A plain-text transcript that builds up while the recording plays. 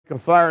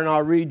of fire, and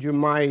I'll read you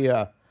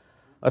my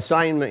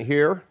assignment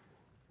here.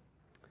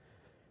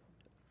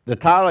 The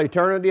title,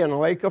 Eternity in the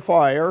Lake of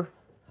Fire,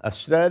 a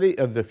study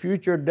of the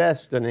future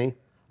destiny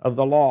of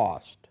the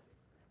lost.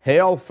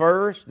 Hell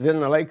first, then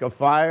the lake of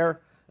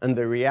fire, and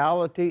the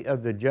reality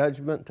of the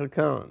judgment to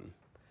come.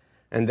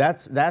 And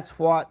that's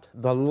what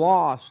the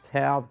lost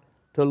have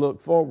to look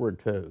forward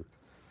to.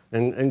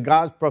 And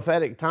God's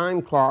prophetic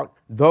time clock,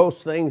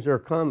 those things are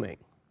coming,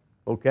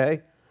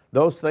 okay?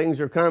 Those things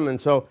are coming.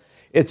 So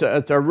it's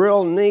a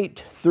real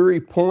neat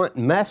 3-point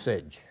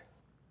message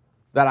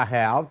that I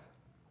have.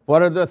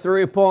 What are the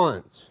 3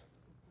 points?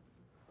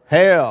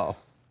 Hell,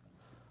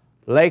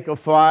 lake of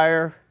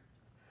fire,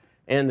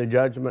 and the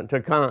judgment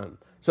to come.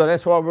 So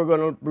that's what we're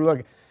going to look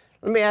at.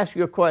 Let me ask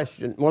you a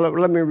question. Well,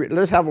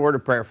 let's have a word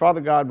of prayer.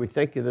 Father God, we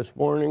thank you this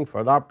morning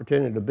for the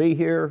opportunity to be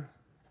here.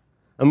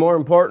 And more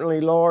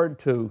importantly, Lord,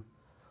 to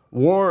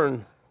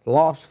warn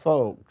lost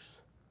folks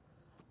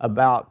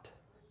about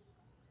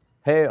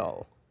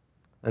hell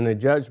and the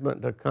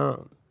judgment to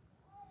come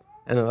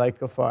and the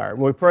lake of fire. And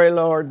we pray,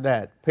 Lord,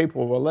 that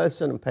people will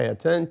listen and pay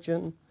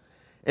attention.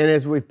 And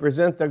as we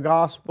present the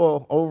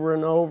gospel over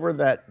and over,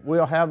 that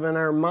we'll have in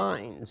our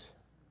minds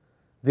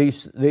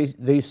these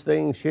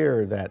things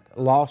here that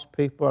lost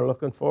people are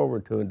looking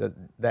forward to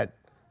and that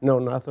know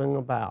nothing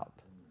about.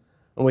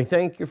 And we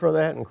thank you for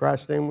that. In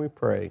Christ's name we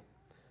pray.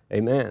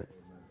 Amen.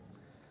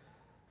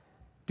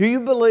 Do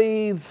you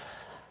believe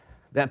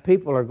that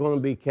people are going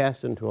to be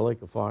cast into a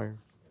lake of fire?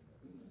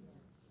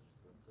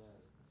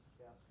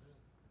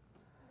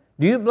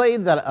 Do you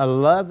believe that a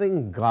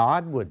loving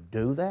God would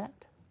do that?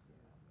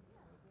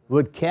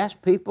 Would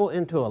cast people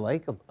into a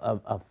lake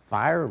of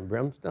fire and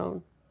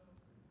brimstone?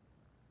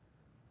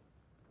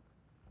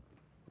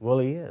 Well,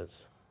 He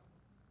is.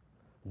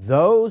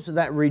 Those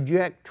that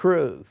reject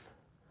truth,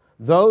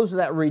 those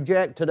that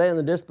reject today in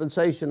the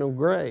dispensation of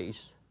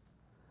grace,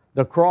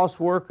 the cross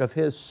work of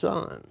His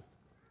Son,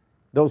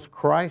 those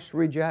Christ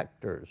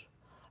rejectors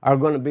are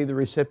going to be the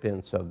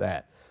recipients of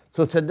that.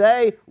 So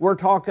today we're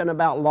talking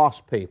about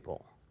lost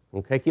people.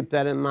 Okay, keep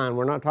that in mind.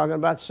 We're not talking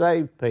about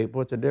saved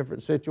people. It's a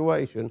different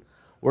situation.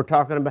 We're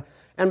talking about,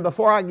 and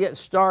before I get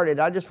started,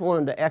 I just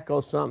wanted to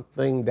echo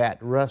something that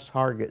Russ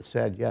Hargett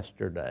said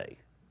yesterday.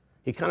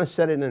 He kind of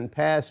said it in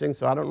passing,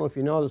 so I don't know if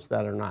you noticed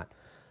that or not.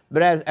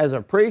 But as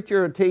a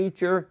preacher, a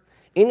teacher,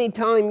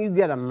 anytime you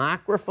get a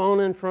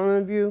microphone in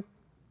front of you,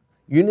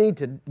 you need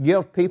to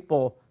give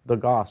people the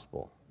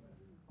gospel.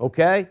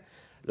 Okay?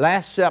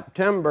 Last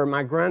September,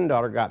 my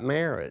granddaughter got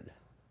married.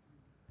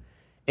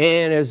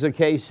 And as the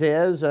case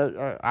is,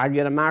 I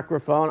get a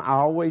microphone, I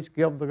always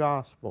give the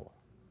gospel.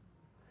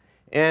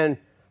 And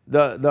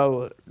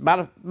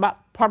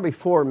about probably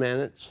 4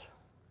 minutes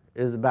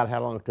is about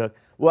how long it took.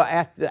 Well,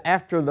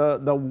 after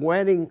the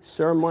wedding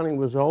ceremony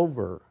was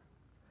over,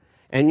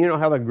 and you know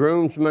how the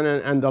groomsmen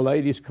and the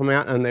ladies come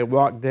out and they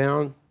walk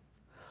down?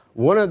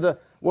 One of the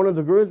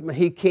groomsmen,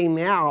 he came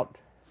out,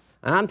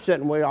 and I'm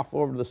sitting way off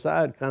over to the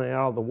side, kind of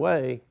out of the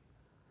way.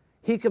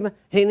 He come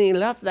and he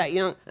left that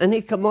young, and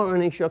he come over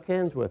and he shook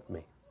hands with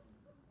me.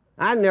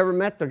 I'd never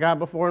met the guy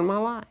before in my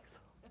life.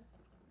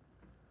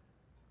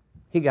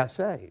 He got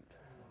saved.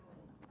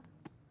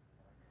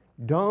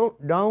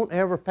 Don't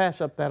ever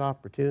pass up that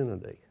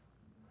opportunity.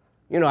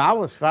 You know, I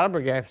was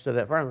flabbergasted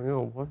at first. You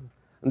know,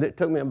 and it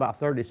took me about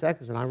 30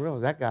 seconds, and I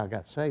realized that guy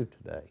got saved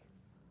today.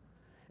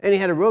 And he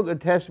had a real good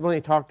testimony.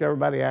 He talked to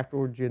everybody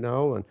afterwards, you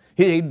know, and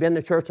he'd been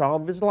to church all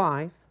of his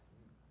life,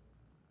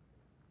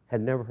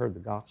 had never heard the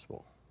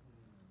gospel.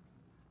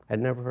 Had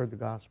never heard the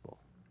gospel.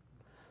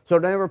 So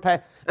never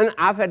pass. And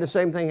I've had the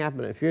same thing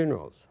happen at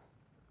funerals.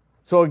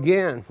 So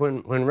again,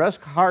 when Russ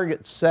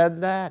Hargett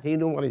said that, he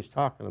knew what he's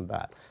talking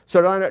about.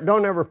 So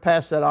don't ever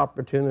pass that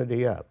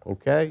opportunity up,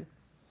 okay?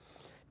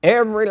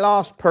 Every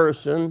lost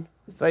person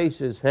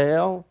faces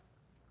hell.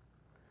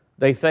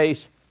 They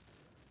face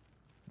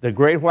the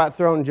great white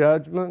throne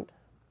judgment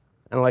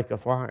and lake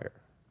of fire.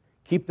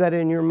 Keep that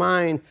in your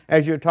mind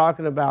as you're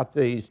talking about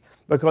these,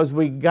 because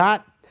we've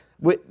got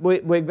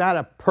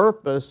a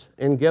purpose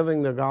in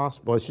giving the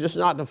gospel. It's just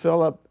not to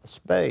fill up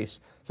space.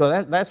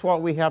 So that's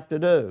what we have to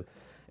do.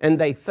 And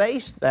they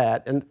face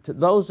that, and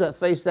those that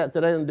face that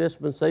today in the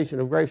dispensation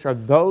of grace are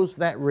those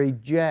that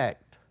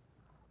reject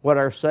what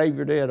our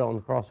Savior did on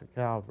the cross of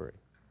Calvary.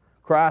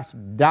 Christ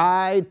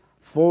died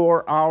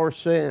for our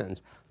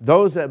sins.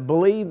 Those that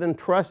believe and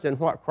trust in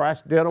what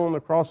Christ did on the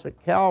cross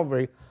of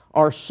Calvary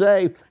are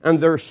saved, and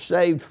they're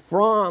saved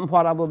from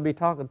what I will be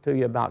talking to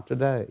you about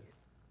today.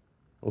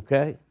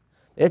 Okay?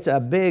 It's a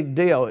big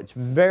deal. It's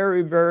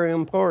very, very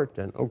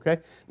important. Okay?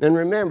 And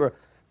remember,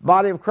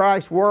 body of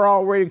Christ, we're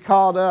already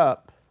caught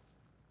up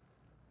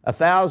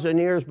 1,000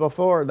 years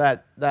before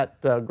that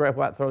great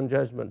white throne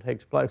judgment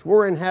takes place.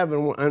 We're in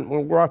heaven and we're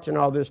watching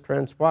all this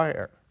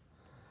transpire.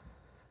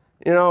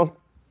 You know,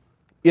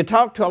 you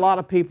talk to a lot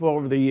of people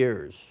over the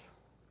years,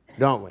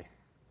 don't we?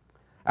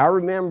 I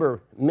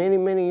remember many,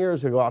 many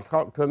years ago, I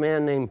talked to a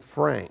man named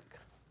Frank.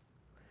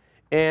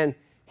 And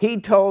he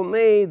told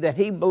me that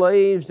he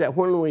believes that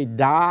when we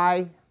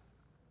die,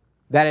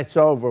 that it's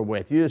over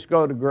with. You just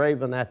go to the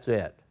grave and that's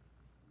it.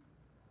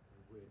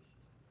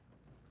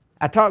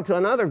 I talked to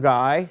another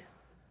guy,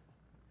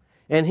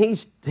 and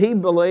he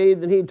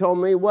believed, and he told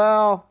me,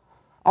 well,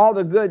 all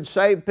the good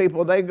saved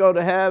people, they go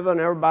to heaven,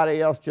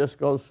 everybody else just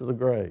goes to the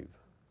grave.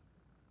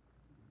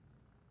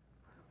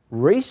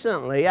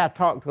 Recently, I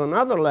talked to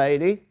another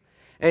lady,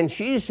 and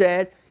she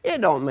said, it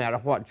don't matter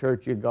what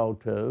church you go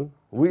to.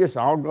 We just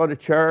all go to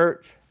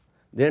church.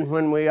 Then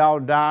when we all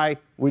die,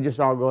 we just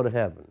all go to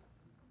heaven.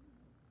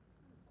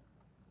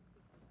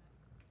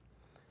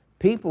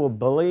 People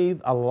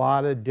believe a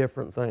lot of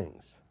different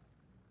things,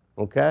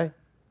 okay?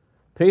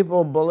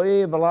 People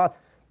believe a lot.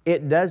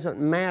 It doesn't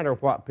matter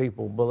what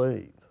people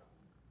believe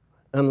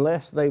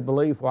unless they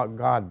believe what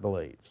God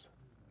believes,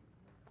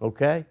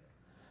 okay?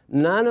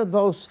 None of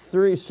those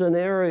three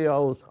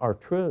scenarios are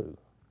true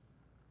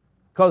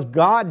because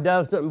God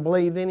doesn't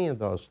believe any of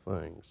those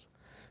things.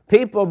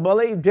 People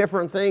believe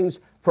different things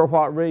for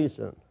what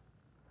reason?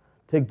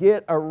 To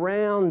get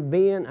around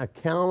being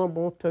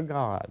accountable to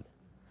God,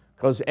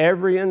 because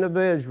every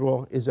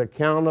individual is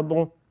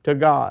accountable to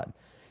God.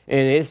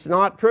 And it's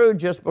not true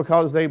just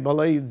because they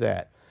believe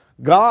that.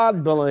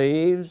 God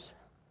believes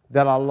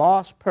that a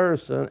lost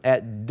person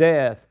at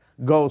death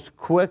goes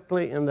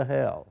quickly into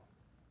hell.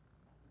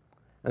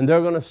 And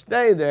they're going to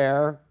stay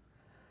there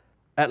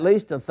at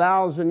least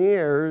 1,000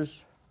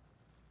 years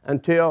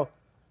until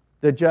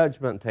the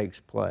judgment takes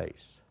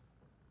place.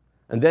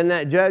 And then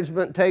that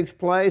judgment takes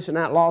place, and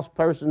that lost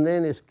person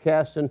then is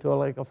cast into a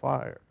lake of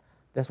fire.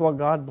 That's what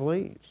God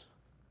believes.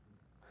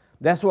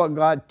 That's what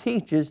God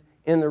teaches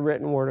in the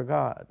written Word of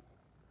God.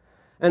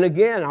 And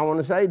again, I want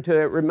to say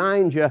to it,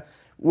 remind you,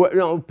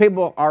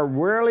 people are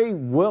really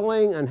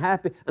willing and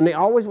happy, and they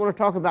always want to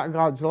talk about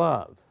God's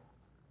love.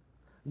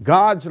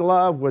 God's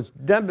love was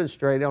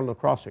demonstrated on the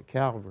cross at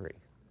Calvary.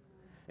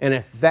 And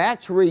if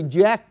that's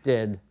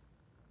rejected,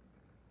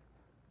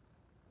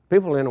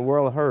 people are in a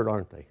world of hurt,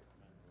 aren't they?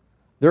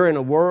 They're in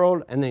a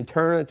world, an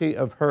eternity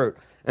of hurt,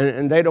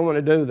 and they don't want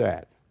to do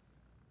that.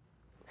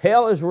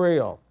 Hell is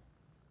real.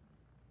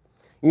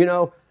 You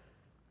know,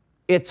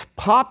 it's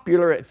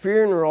popular at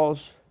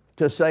funerals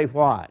to say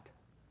what?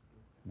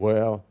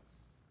 Well,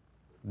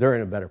 they're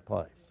in a better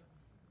place.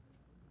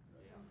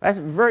 That's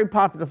a very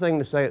popular thing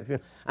to say at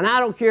funeral. And I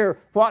don't care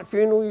what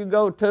funeral you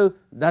go to,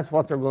 that's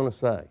what they're going to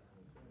say.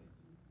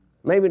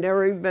 Maybe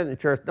never even been to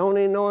church, don't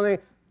even know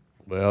anything.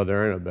 Well,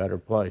 they're in a better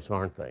place,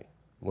 aren't they?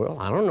 Well,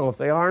 I don't know if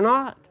they are or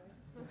not.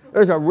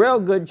 There's a real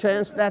good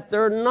chance that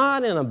they're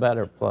not in a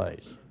better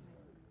place.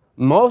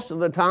 Most of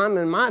the time,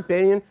 in my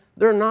opinion,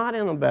 they're not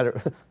in a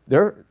better,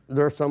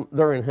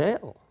 they're in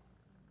hell.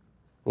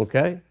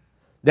 Okay?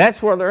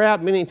 That's where they're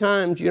at many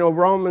times. You know,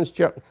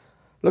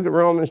 look at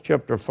Romans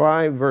chapter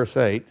 5, verse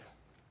 8.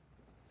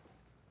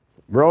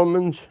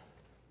 Romans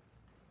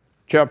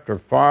chapter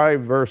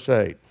 5, verse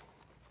 8.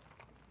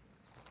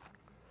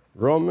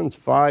 Romans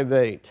 5,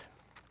 8.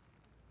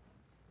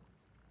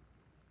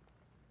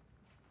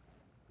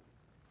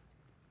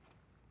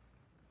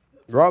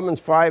 Romans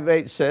 5,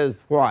 8 says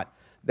what?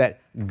 That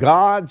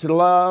God's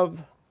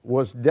love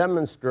was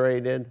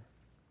demonstrated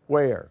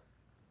where?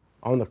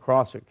 On the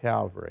cross at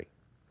Calvary.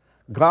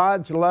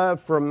 God's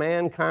love for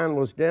mankind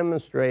was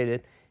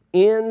demonstrated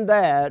in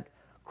that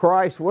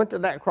Christ went to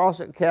that cross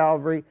at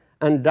Calvary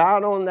and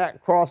died on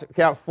that cross at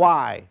Calvary.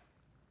 Why?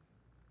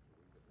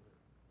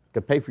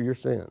 To pay for your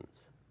sins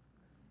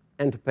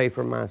and to pay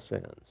for my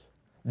sins.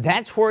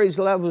 That's where His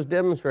love was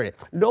demonstrated.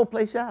 No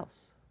place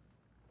else.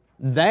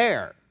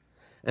 There.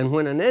 And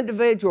when an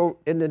individual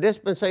in the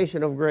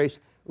dispensation of grace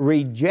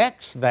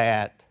rejects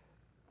that,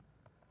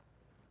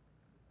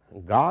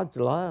 God's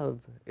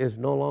love is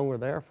no longer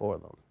there for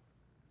them.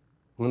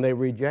 When they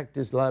reject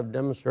His love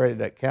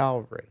demonstrated at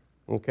Calvary,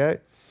 okay?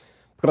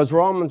 Because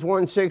Romans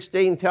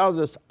 1:16 tells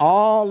us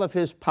all of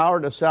His power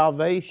to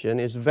salvation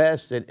is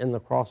vested in the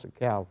cross of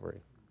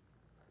Calvary.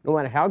 No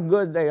matter how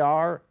good they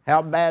are,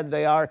 how bad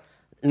they are,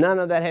 none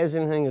of that has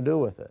anything to do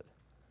with it.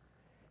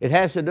 It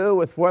has to do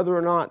with whether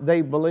or not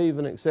they believe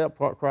and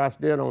accept what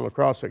Christ did on the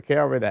cross at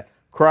Calvary, that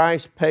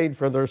Christ paid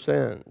for their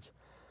sins.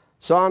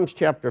 Psalms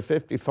chapter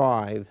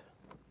 55,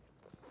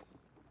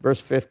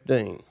 verse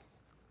 15.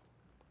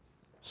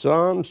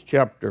 Psalms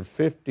chapter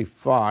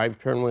 55,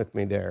 turn with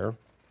me there.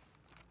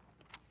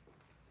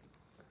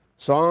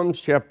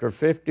 Psalms chapter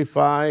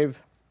 55,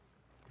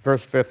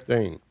 verse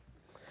 15.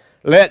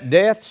 Let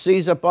death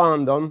seize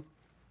upon them,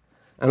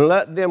 and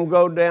let them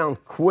go down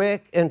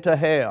quick into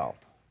hell.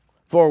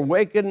 For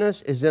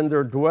wickedness is in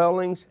their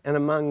dwellings and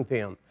among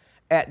them.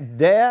 At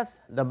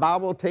death, the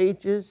Bible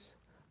teaches,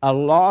 a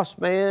lost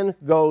man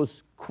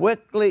goes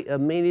quickly,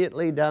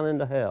 immediately down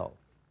into hell.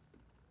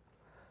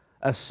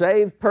 A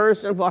saved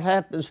person, what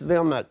happens to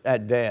them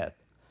at death?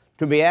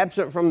 To be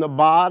absent from the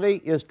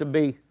body is to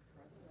be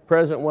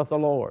present with the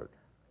Lord.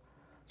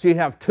 So you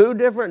have two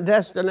different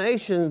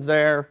destinations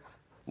there,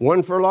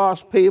 one for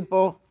lost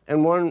people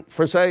and one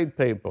for saved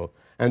people.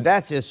 And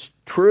that's as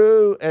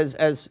true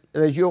as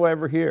you'll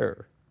ever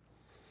hear.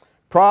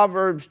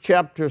 Proverbs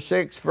chapter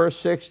 6, verse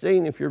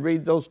 16, if you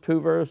read those two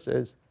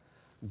verses,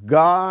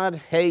 God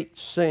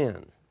hates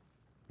sin,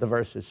 the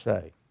verses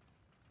say.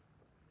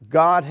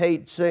 God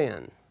hates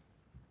sin.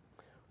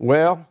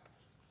 Well,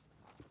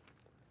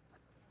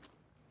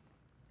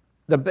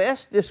 the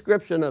best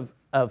description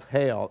of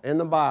hell in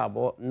the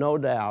Bible, no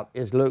doubt,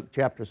 is Luke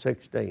chapter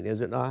 16,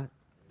 is it not?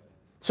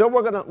 So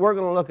we're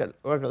gonna look at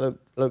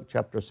Luke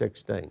chapter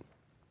 16.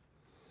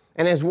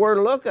 And as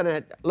we're looking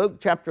at Luke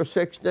chapter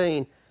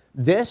 16,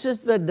 this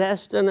is the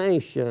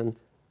destination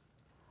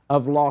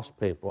of lost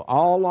people,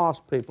 all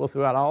lost people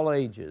throughout all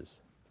ages.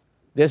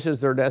 This is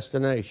their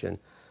destination.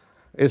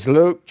 It's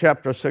Luke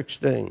chapter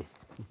 16.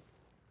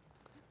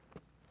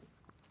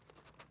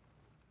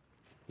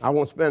 I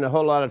won't spend a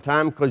whole lot of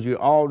time because you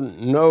all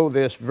know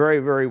this very,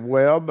 very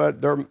well, but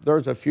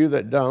there's a few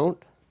that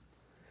don't,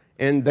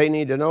 and they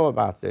need to know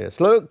about this.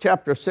 Luke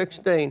chapter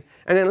 16,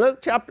 and in Luke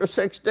chapter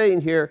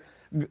 16 here,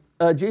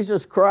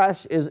 Jesus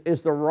Christ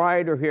is the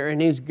writer here,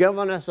 and he's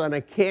given us an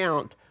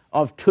account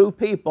of two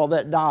people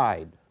that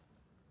died,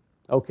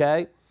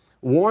 okay?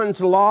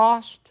 One's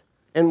lost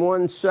and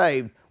one's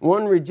saved.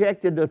 One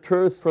rejected the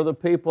truth for the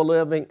people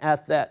living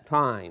at that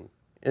time,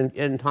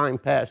 in time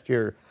past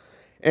here.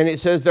 And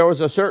it says, there was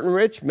a certain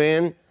rich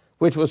man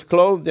which was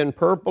clothed in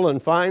purple and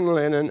fine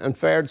linen and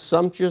fared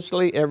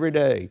sumptuously every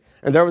day.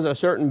 And there was a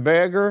certain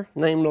beggar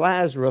named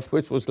Lazarus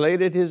which was laid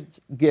at his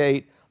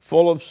gate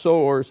full of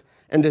sores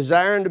and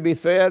desiring to be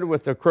fed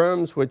with the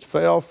crumbs which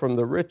fell from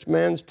the rich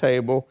man's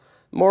table.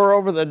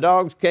 Moreover, the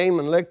dogs came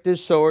and licked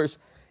his sores.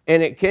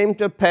 And it came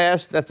to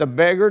pass that the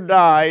beggar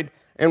died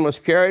and was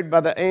carried by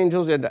the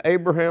angels into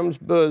Abraham's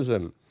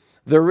bosom.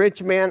 The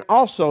rich man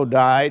also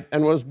died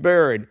and was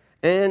buried.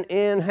 And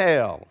in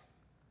hell,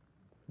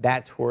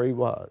 that's where he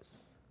was,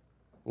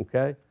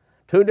 okay?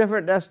 Two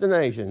different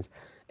destinations.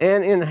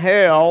 And in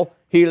hell,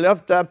 he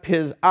lifted up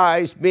his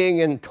eyes, being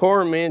in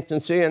torment,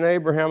 and seeing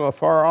Abraham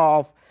afar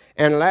off,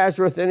 and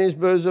Lazarus in his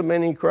bosom,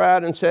 and he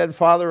cried and said,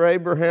 Father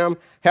Abraham,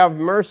 have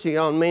mercy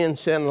on me, and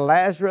send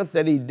Lazarus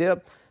that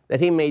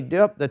he may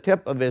dip the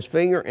tip of his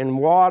finger in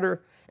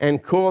water,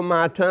 and cool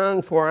my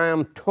tongue, for I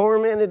am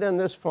tormented in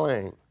this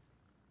flame.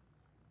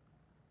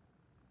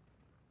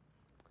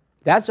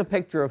 That's a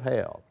picture of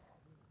hell.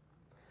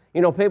 You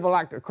know, people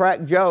like to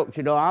crack jokes,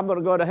 you know, I'm going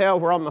to go to hell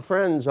where all my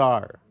friends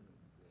are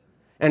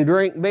and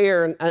drink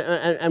beer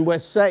and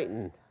with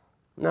Satan.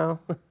 No.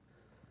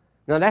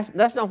 No, that's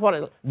not what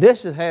it,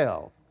 this is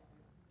hell,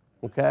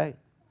 okay?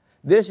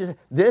 This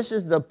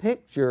is the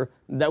picture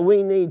that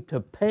we need to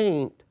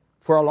paint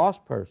for a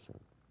lost person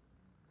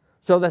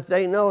so that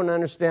they know and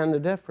understand the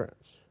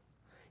difference.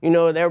 You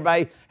know,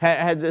 everybody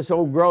had this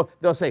old growth,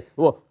 they'll say,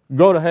 well,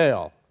 go to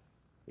hell.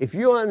 If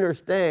you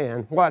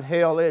understand what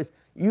hell is,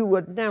 you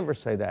would never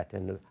say that to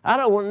them. I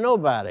don't want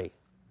nobody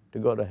to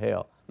go to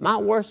hell. My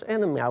worst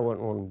enemy, I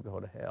wouldn't want him to go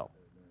to hell.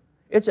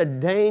 It's a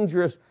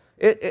dangerous,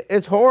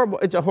 it's horrible.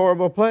 It's a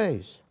horrible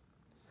place.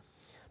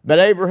 But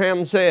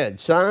Abraham said,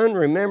 Son,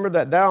 remember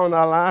that thou in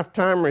thy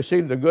lifetime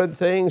received the good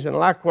things, and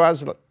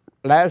likewise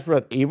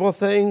Lazarus evil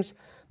things.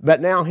 But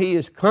now he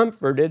is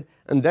comforted,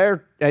 and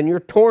you're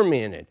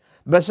tormented.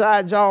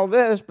 Besides all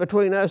this,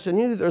 between us and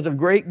you, there's a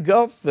great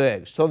gulf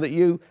fixed,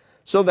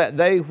 so that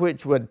they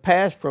which would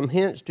pass from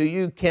hence to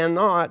you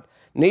cannot,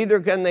 neither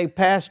can they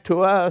pass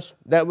to us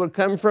that would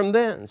come from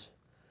thence.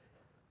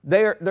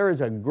 There is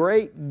a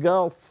great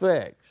gulf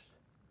fixed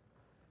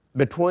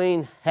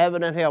between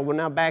heaven and hell. Well,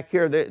 now back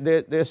here,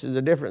 this is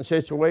a different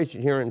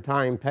situation here in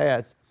time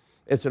past.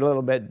 It's a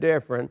little bit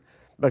different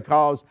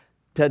because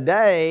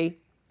today,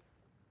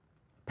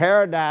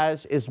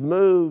 paradise is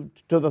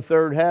moved to the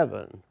third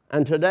heaven.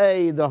 And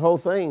today, the whole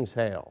thing's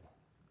hell,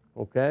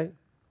 okay?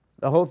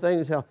 The whole thing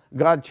is hell.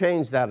 God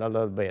changed that a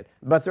little bit.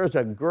 But there's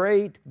a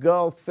great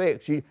gulf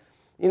fix. You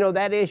know,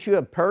 that issue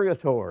of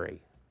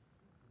purgatory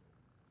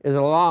is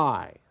a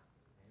lie.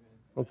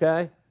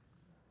 Okay?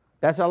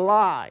 That's a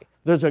lie.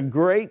 There's a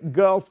great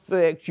gulf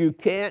fix. You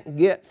can't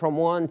get from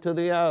one to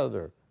the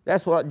other.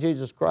 That's what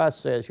Jesus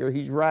Christ says here.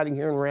 He's writing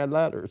here in red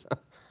letters.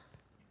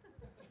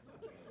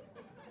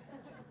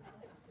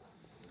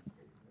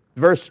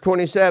 Verse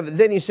 27,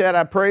 then he said,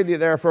 I pray thee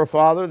therefore,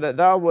 Father, that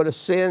thou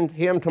wouldest send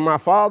him to my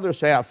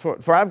father's house,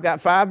 for I've got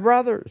 5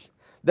 brothers,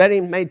 that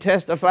he may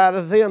testify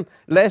to them,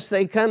 lest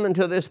they come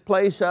into this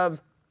place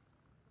of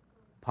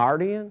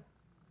partying,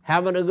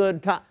 having a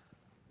good time,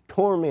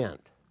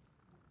 torment.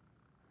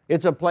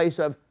 It's a place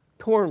of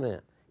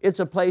torment.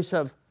 It's a place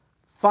of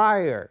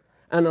fire.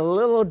 And a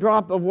little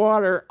drop of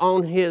water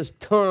on his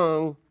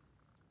tongue,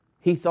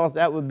 he thought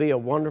that would be a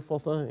wonderful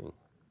thing.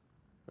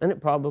 And it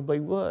probably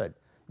would.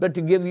 But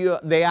to give you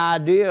the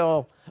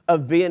ideal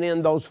of being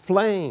in those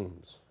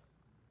flames,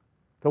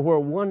 to where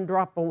one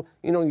drop of,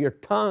 you know, your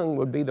tongue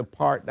would be the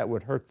part that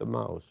would hurt the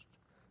most.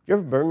 You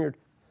ever burn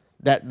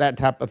that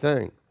type of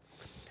thing?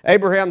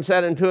 Abraham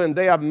said unto him,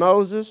 They have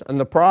Moses and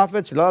the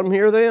prophets, let them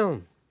hear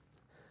them.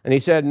 And he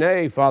said,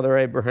 Nay, Father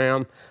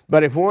Abraham,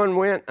 but if one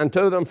went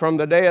unto them from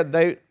the dead,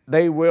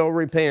 they will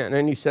repent.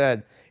 And he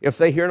said, If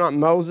they hear not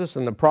Moses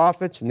and the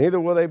prophets, neither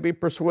will they be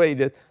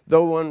persuaded,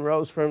 though one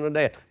rose from the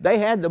dead. They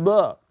had the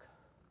book.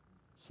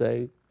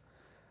 See?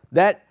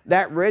 That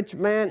rich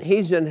man,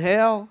 he's in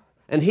hell,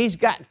 and he's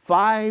got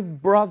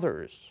 5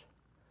 brothers.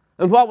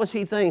 And what was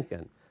he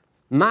thinking?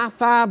 My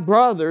 5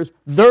 brothers,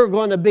 they're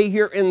going to be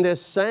here in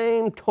this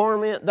same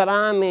torment that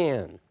I'm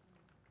in.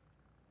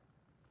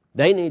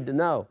 They need to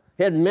know.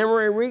 He had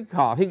memory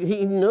recall.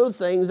 He knew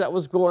things that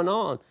was going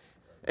on.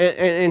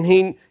 And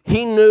he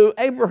knew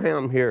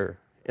Abraham here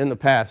in the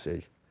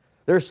passage.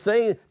 There's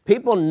things,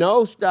 people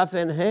know stuff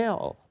in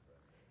hell.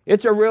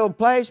 It's a real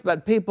place,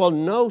 but people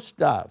know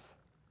stuff.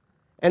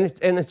 And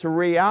it's a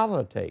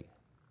reality.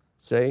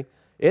 See?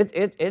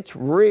 It's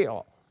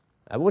real.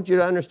 I want you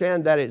to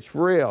understand that it's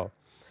real.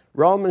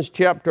 Romans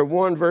chapter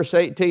 1, verse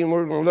 18,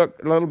 we're going to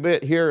look a little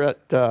bit here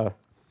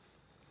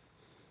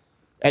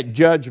at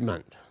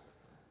judgment.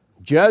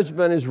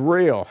 Judgment is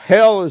real.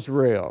 Hell is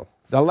real.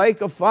 The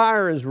lake of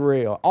fire is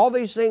real. All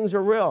these things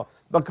are real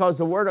because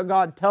the Word of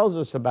God tells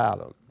us about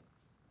them.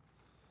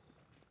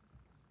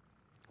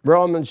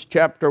 Romans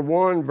chapter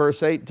 1,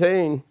 verse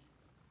 18,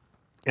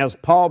 as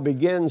Paul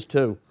begins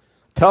to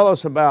tell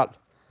us about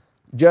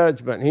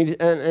judgment.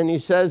 He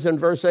says in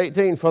verse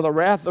 18, for the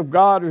wrath of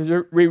God is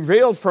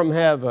revealed from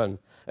heaven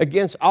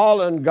against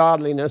all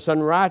ungodliness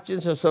and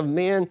unrighteousness of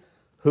men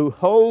who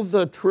hold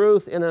the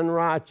truth in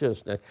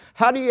unrighteousness.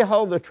 How do you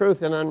hold the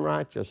truth in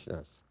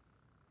unrighteousness?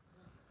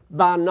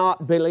 By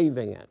not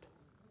believing it.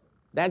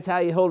 That's how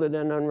you hold it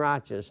in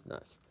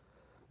unrighteousness.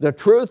 The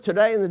truth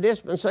today in the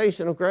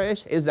dispensation of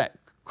grace is that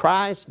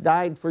Christ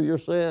died for your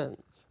sins.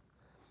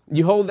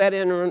 You hold that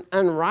in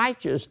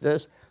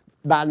unrighteousness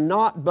by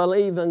not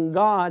believing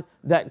God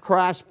that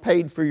Christ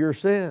paid for your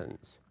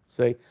sins.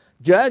 See,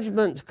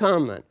 judgment's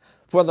coming.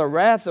 For the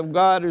wrath of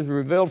God is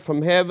revealed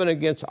from heaven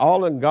against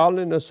all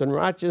ungodliness and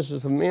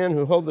righteousness of men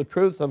who hold the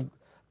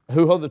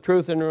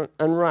truth in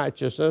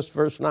unrighteousness.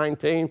 Verse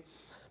 19,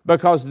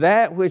 because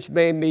that which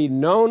may be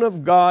known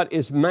of God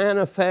is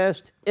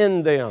manifest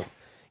in them.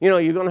 You know,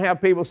 you're going to have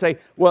people say,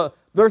 well,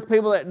 there's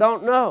people that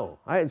don't know.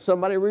 I had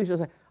somebody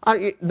recently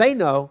say, they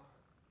know.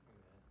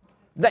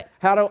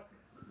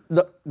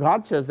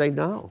 God says they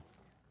know.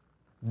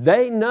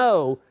 They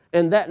know,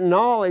 and that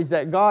knowledge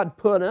that God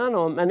put in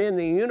them and in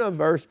the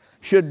universe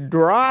should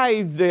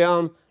drive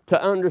them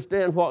to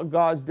understand what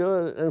God's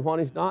doing and what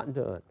He's not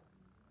doing.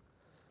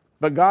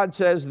 But God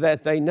says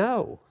that they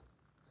know.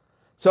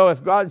 So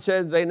if God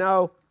says they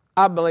know,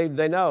 I believe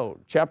they know.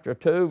 Chapter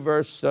 2,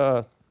 verse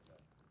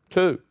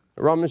 2.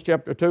 Romans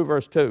chapter 2,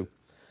 verse 2.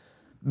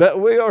 But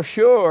we are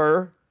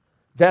sure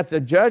that the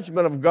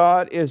judgment of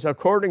God is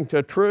according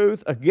to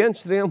truth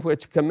against them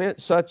which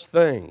commit such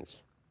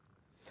things.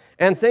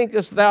 And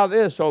thinkest thou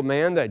this, O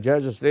man, that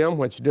judgest them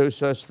which do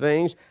such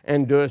things,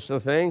 and doest the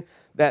thing,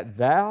 that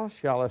thou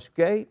shalt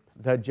escape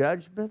the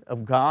judgment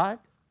of God?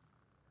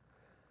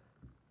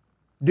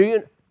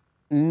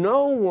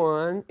 No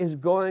one is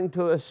going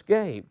to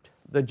escape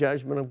the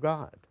judgment of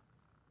God.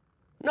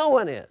 No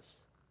one is.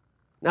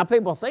 Now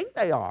people think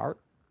they are.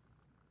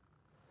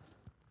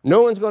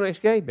 No one's going to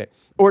escape it.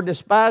 Or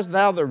despise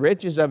thou the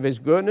riches of His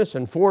goodness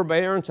and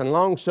forbearance and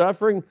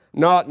long-suffering,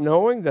 not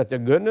knowing that the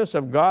goodness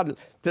of God...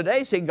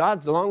 Today, see,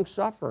 God's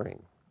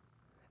long-suffering,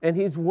 and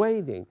He's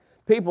waiting.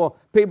 People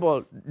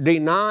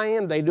deny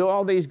Him. They do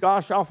all these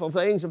gosh-awful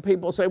things, and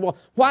people say, well,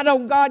 why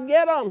don't God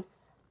get them?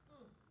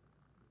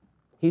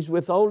 He's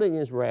withholding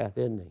His wrath,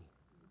 isn't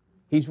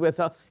He?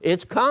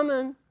 It's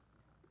coming.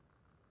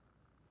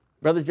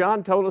 Brother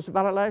John told us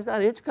about it last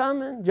night. It's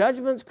coming.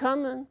 Judgment's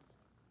coming.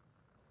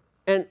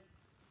 And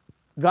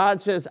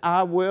God says,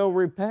 I will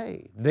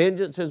repay.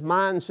 Vengeance is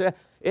mine.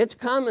 It's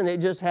coming. It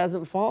just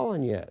hasn't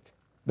fallen yet.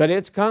 But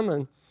it's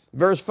coming.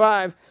 Verse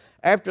 5,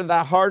 after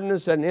thy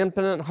hardness and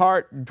impotent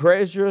heart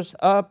treasurest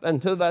up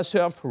unto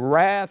thyself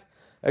wrath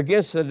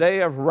against the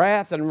day of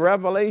wrath and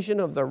revelation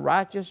of the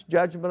righteous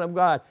judgment of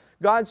God.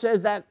 God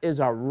says that is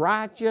a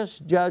righteous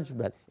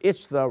judgment.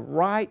 It's the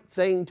right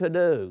thing to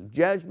do.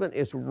 Judgment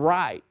is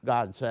right,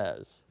 God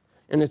says.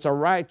 And it's a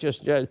righteous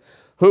judgment.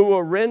 Who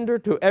will render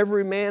to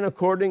every man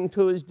according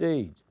to his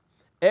deeds.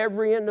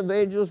 Every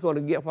individual is going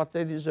to get what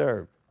they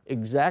deserve.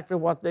 Exactly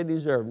what they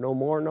deserve, no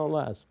more, no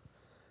less.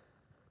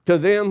 To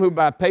them who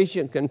by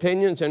patient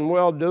continuance and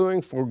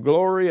well-doing for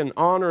glory and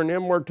honor and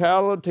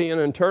immortality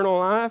and eternal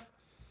life,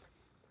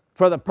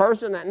 for the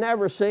person that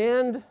never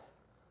sinned,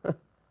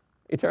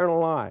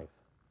 eternal life.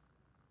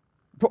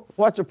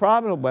 What's the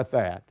problem with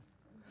that?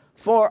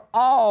 For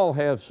all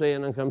have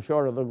sinned and come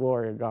short of the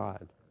glory of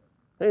God.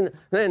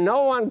 Then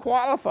no one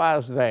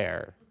qualifies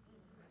there.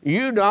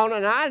 You don't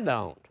and I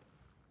don't.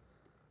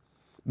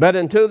 But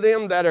unto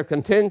them that are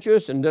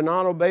contentious and do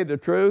not obey the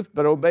truth,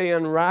 but obey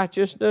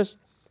unrighteousness,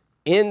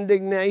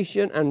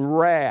 indignation and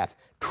wrath,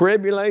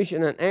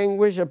 tribulation and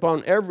anguish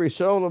upon every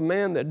soul of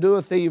man that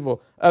doeth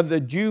evil, of the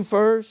Jew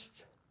first,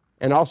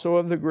 and also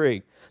of the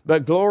Greek.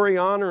 But glory,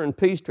 honor, and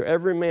peace to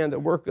every man that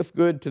worketh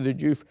good, to the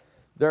Jew.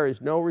 There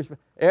is no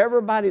respect.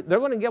 Everybody, they're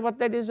going to get what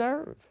they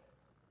deserve.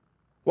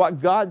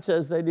 What God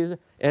says they deserve.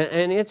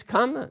 And it's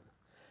coming.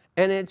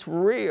 And it's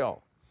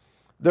real.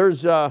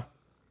 There's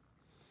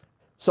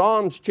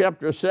Psalms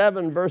chapter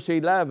 7, verse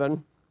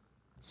 11.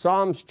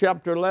 Psalms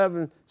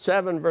chapter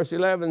 7, verse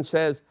 11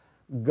 says,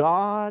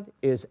 God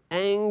is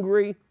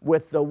angry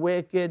with the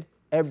wicked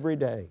every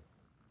day.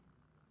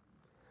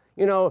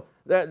 You know,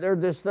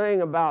 there's this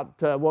thing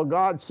about, well,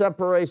 God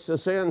separates the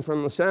sin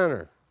from the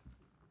sinner.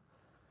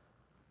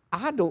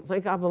 I don't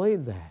think I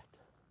believe that.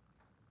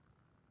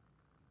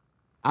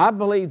 I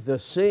believe the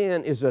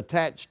sin is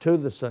attached to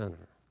the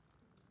sinner.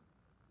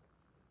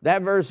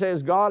 That verse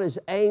says God is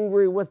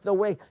angry with the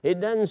wicked.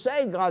 It doesn't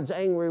say God's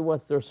angry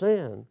with their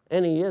sin,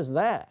 and He is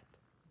that.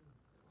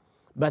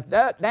 But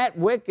that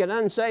wicked,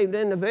 unsaved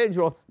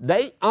individual,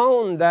 they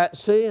own that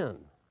sin.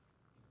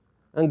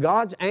 And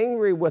God's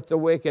angry with the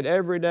wicked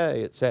every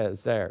day, it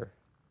says there.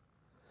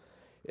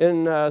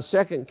 In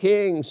 2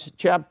 Kings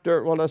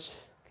chapter, well,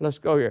 let's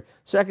go here.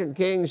 2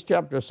 Kings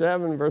chapter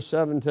 7, verse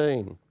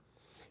 17.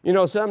 You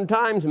know,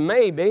 sometimes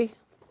maybe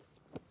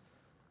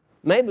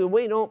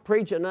we don't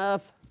preach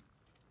enough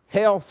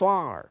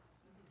hellfire.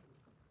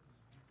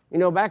 You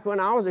know, back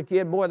when I was a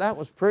kid, boy, that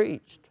was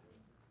preached.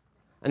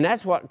 And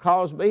that's what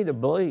caused me to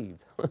believe.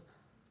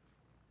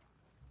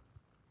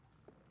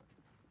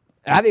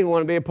 I didn't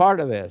want to be a part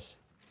of this.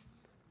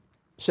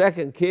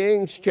 2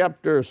 Kings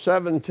chapter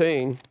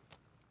 17.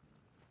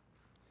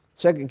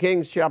 2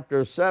 Kings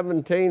chapter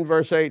 17,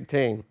 verse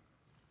 18.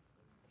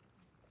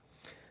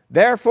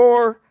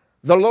 Therefore,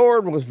 the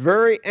Lord was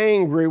very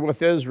angry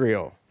with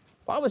Israel.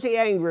 Why was He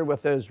angry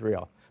with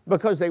Israel?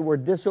 Because they were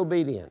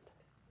disobedient.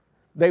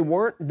 They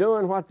weren't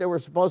doing what they were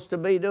supposed to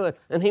be doing,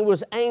 and He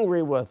was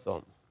angry with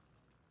them.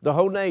 The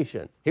whole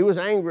nation. He was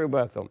angry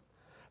with them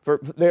for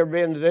their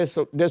being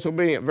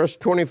disobedient. Verse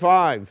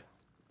 25.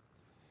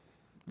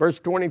 Verse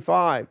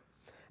 25.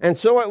 And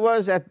so it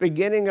was at the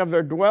beginning of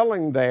their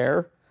dwelling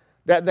there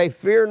that they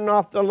feared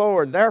not the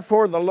Lord.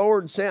 Therefore the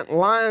Lord sent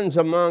lions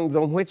among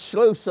them, which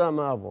slew some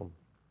of them.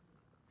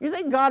 You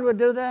think God would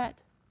do that?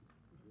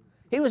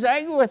 He was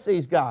angry with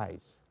these guys.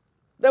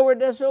 They were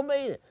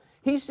disobedient.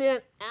 He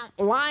sent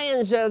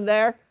lions in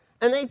there,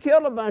 and they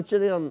killed a bunch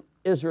of them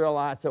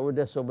Israelites that were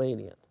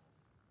disobedient.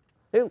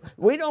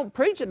 We don't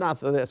preach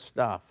enough of this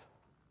stuff.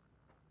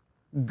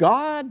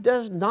 God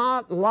does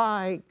not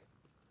like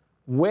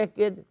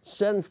wicked,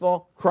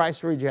 sinful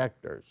Christ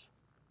rejectors.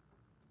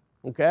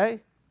 Okay?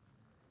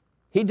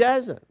 He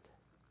doesn't.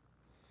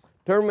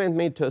 Turn with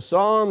me to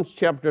Psalms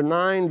chapter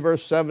 9,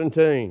 verse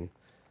 17.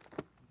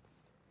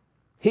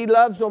 He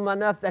loves them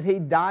enough that He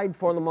died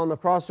for them on the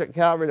cross at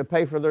Calvary to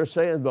pay for their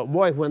sins. But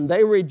boy, when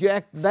they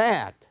reject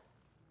that,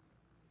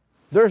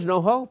 there's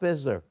no hope,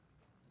 is there?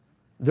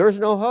 There's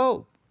no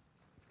hope.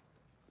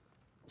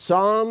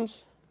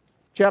 Psalms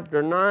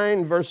chapter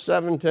 9, verse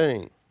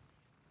 17.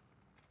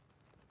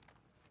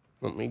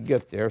 Let me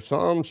get there.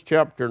 Psalms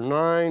chapter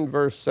 9,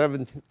 verse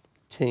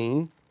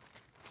 17.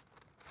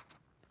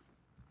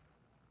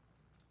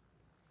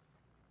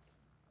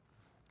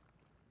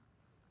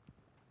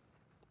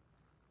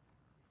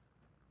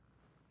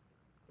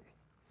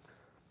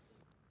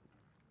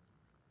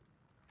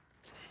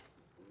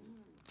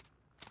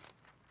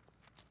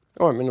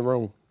 Oh, I'm in the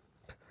wrong.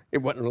 It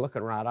wasn't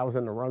looking right. I was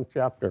in the wrong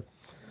chapter.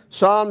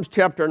 Psalms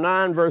chapter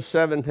 9, verse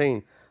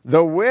 17.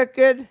 The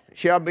wicked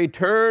shall be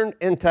turned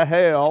into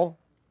hell,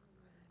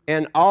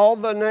 and all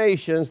the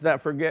nations that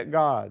forget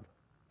God.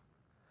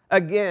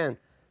 Again,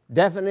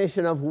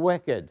 definition of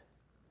wicked.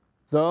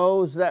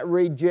 Those that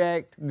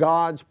reject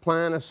God's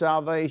plan of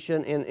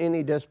salvation in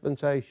any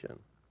dispensation.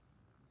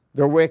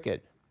 They're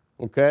wicked,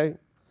 okay?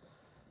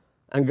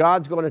 And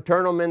God's going to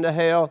turn them into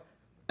hell,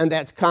 and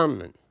that's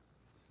coming.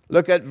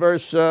 Look at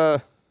verse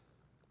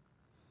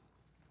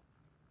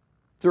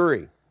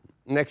 3,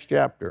 next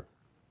chapter.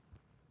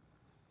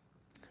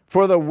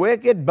 For the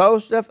wicked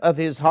boasteth of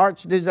his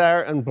heart's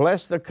desire, and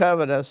bless the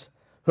covetous,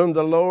 whom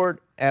the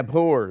Lord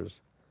abhors.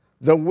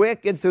 The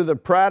wicked through the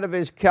pride of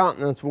his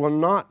countenance will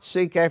not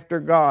seek after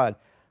God.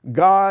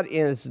 God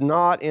is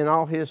not in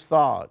all his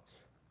thoughts.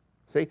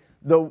 See,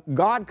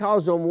 God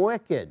calls them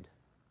wicked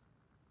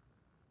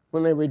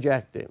when they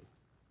reject Him.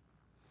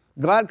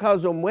 God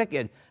calls them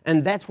wicked,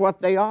 and that's what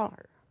they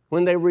are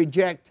when they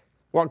reject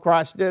what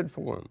Christ did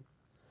for them.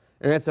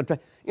 And at the time,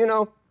 you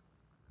know,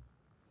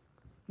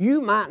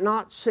 you might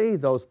not see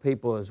those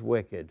people as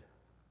wicked.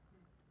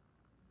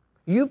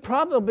 You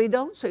probably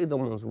don't see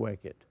them as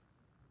wicked,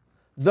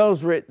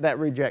 those that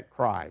reject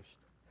Christ.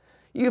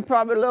 You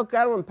probably look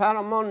at them and pat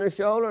them on the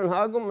shoulder and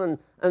hug them,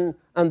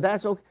 and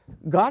that's okay.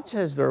 God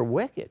says they're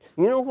wicked.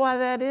 You know why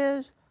that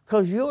is?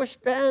 Because your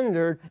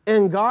standard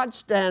and God's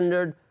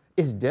standard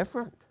is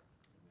different.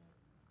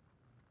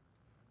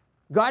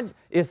 God,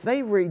 if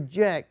they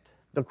reject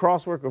the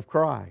cross work of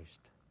Christ,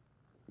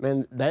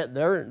 man,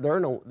 they're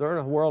in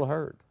a world of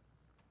hurt.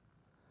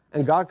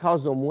 And God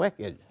calls them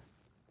wicked,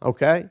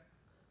 okay?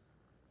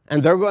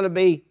 And they're going to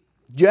be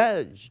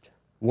judged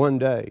one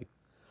day.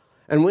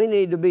 And we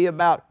need to be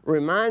about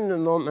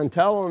reminding them and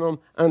telling them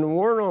and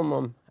warning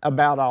them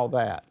about all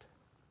that.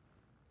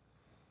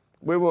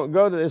 We won't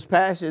go to this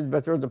passage,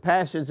 but there's a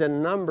passage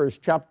in Numbers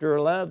chapter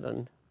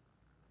 11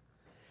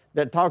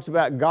 that talks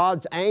about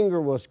God's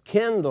anger was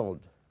kindled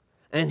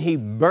and He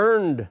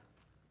burned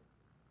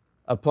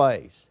a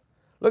place.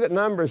 Look at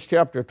Numbers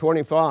chapter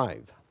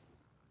 25.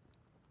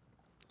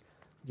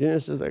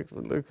 Genesis,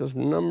 Exodus,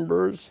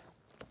 Numbers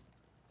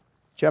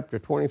chapter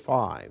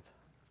 25.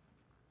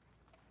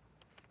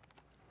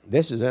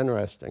 This is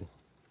interesting.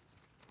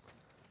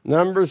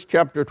 Numbers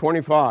chapter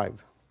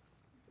 25,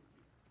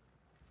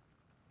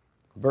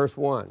 verse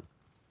 1.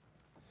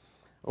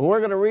 And we're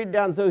going to read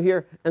down through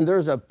here, and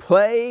there's a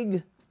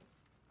plague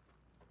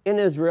in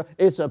Israel.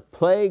 It's a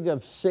plague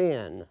of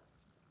sin.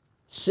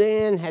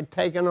 Sin had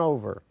taken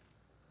over.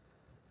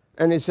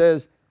 And it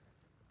says,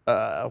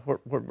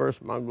 what verse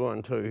am I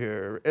going to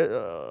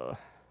here?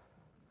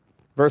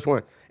 Verse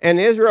 1. And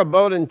Israel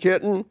abode in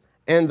Chittim,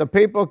 and the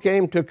people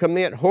came to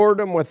commit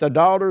whoredom with the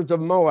daughters of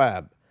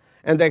Moab.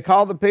 And they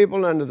called the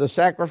people unto the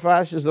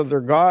sacrifices of their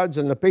gods,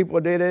 and the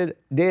people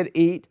did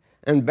eat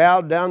and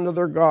bowed down to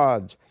their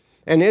gods.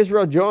 And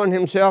Israel joined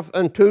himself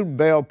unto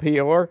Baal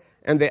Peor,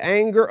 and the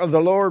anger of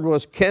the Lord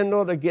was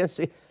kindled against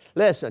thee.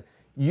 Listen,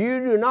 you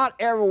do not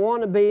ever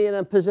want to be in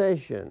a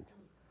position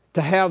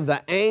to have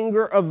the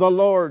anger of the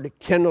Lord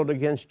kindled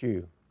against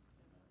you.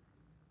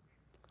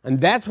 And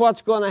that's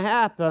what's going to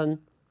happen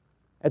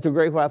at the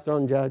Great White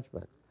Throne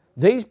Judgment.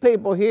 These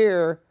people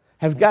here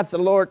have got the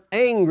Lord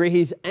angry.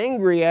 He's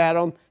angry at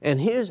them,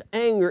 and his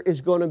anger is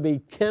going to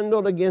be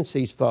kindled against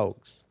these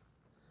folks.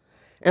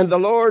 And the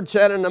Lord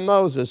said unto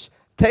Moses,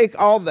 take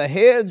all the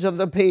heads of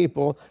the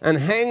people and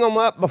hang them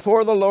up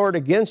before the Lord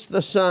against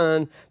the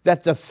sun,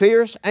 that the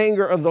fierce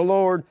anger of the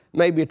Lord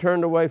may be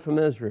turned away from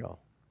Israel.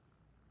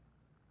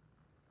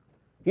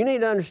 You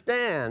need to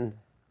understand,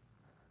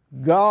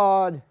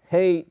 God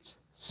hates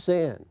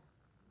sin.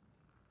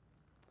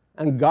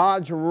 And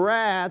God's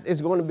wrath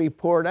is going to be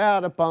poured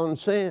out upon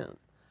sin.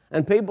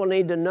 And people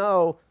need to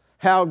know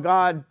how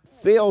God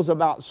feels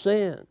about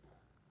sin.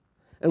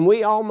 And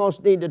we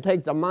almost need to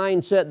take the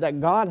mindset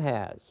that God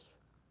has,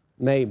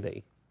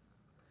 maybe,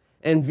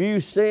 and view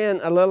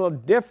sin a little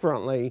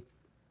differently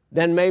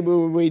than maybe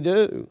we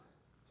do.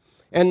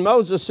 And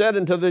Moses said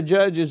unto the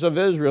judges of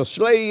Israel,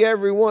 slay ye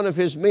every one of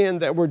his men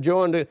that were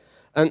joined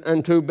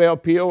unto Baal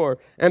Peor.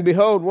 And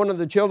behold, one of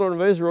the children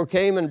of Israel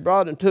came and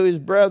brought unto his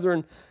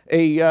brethren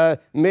a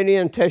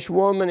Midianitish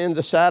woman in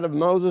the sight of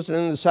Moses and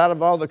in the sight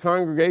of all the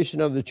congregation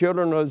of the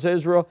children of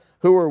Israel,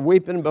 who were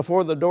weeping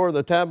before the door of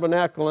the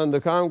tabernacle and the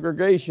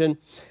congregation.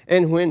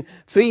 And when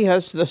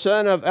Phinehas, the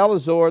son of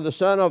Eleazar, the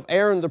son of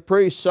Aaron the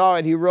priest, saw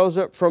it, he rose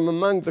up from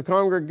among the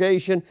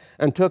congregation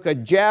and took a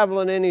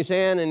javelin in his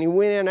hand, and he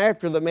went in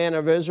after the man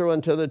of Israel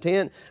into the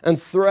tent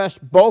and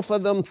thrust both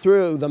of them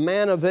through, the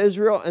man of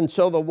Israel, and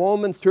so the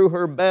woman through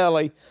her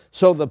belly.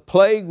 So the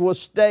plague was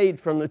stayed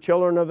from the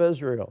children of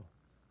Israel.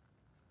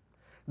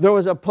 There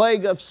was a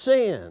plague of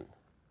sin.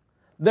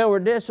 They were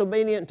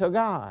disobedient to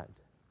God.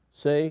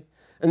 See?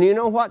 And you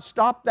know what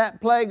stopped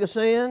that plague of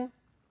sin?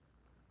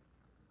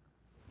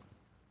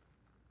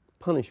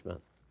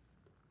 Punishment.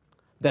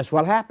 That's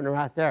what happened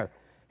right there.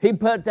 He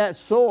put that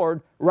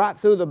sword right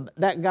through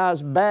that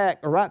guy's back,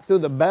 or right through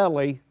the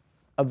belly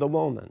of the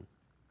woman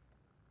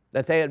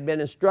that they had been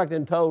instructed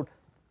and told,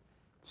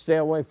 stay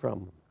away from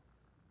them.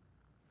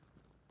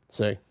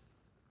 See?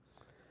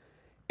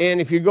 And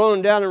if you're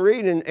going down and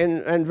reading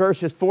in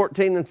verses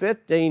 14 and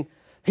 15,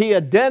 he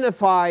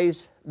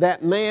identifies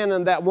that man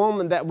and that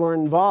woman that were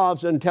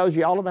involved and tells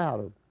you all about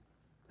them.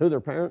 Who their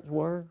parents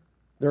were,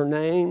 their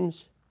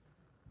names.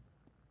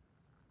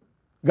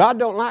 God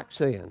don't like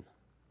sin,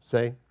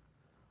 see?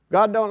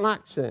 God don't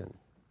like sin.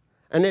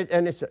 And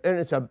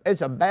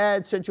it's a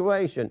bad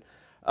situation.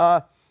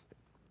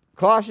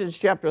 Colossians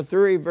chapter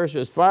 3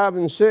 verses 5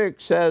 and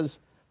 6 says,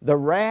 the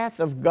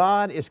wrath of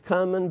God is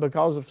coming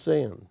because of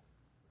sin.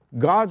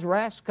 God's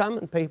wrath's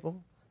coming,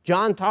 people.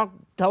 John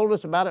told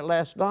us about it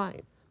last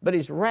night. But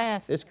his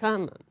wrath is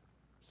coming,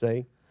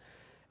 see?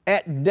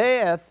 At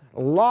death,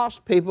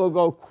 lost people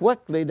go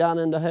quickly down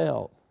into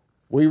hell.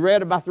 We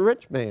read about the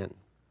rich man,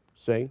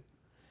 see?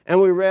 And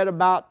we read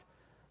about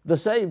the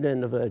saved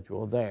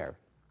individual there.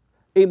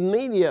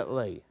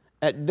 Immediately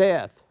at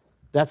death,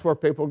 that's where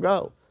people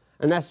go.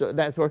 And that's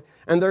where,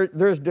 and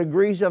there's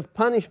degrees of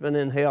punishment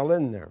in hell,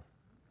 isn't there?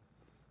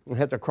 We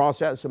have to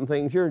cross out some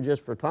things here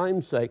just for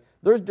time's sake.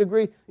 There's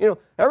degree, you know,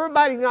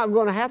 everybody's not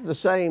going to have the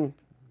same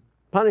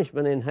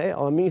punishment in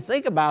hell. I mean, you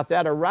think about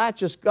that. A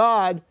righteous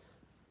God,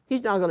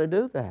 he's not going to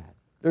do that.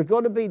 There's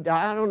going to be,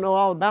 I don't know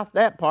all about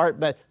that part,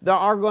 but there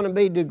are going to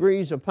be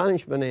degrees of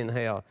punishment in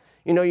hell.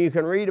 You know, you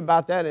can read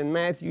about that in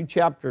Matthew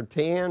chapter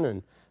 10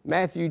 and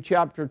Matthew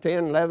chapter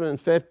 10, 11 and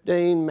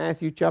 15,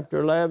 Matthew chapter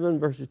 11,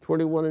 verses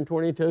 21 and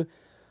 22.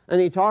 And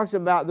he talks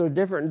about the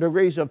different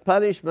degrees of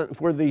punishment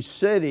for these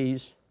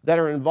cities that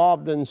are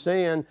involved in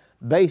sin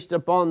based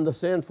upon the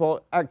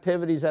sinful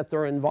activities that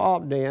they're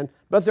involved in.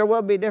 But there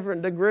will be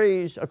different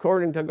degrees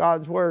according to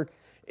God's word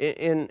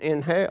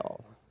in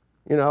hell,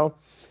 you know.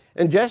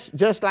 And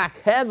just like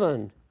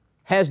heaven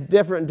has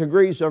different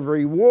degrees of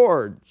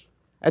rewards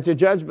at the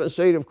judgment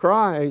seat of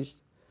Christ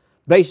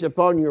based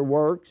upon your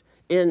works,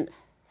 in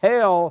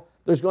hell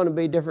there's going to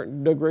be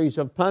different degrees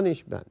of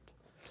punishment.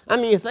 I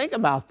mean, you think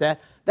about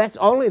that, that's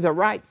only the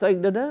right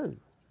thing to do.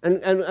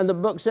 And the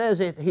book says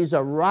he's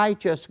a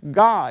righteous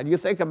God. You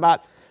think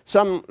about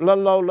some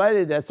little old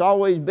lady that's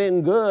always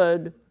been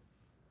good,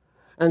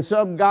 and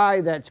some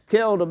guy that's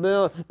killed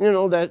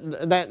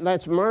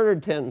that's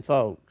murdered 10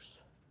 folks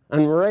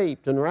and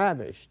raped and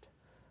ravished.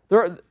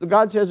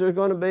 God says there's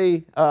going to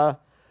be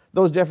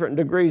those different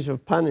degrees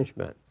of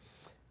punishment.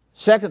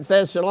 2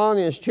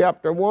 Thessalonians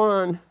chapter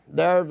 1,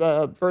 there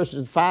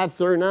verses 5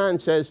 through 9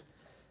 says,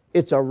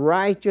 it's a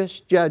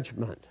righteous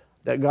judgment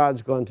that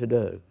God's going to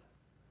do.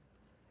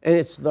 And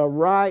it's the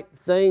right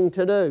thing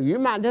to do. You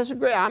might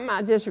disagree. I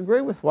might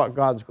disagree with what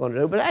God's going to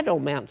do, but that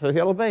don't amount to a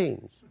hill of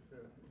beans.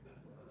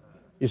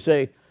 You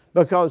see,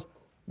 because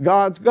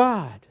God's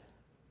God.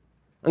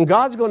 And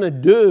God's going to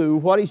do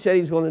what He said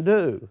He's going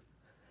to do.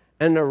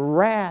 And the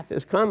wrath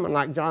is coming,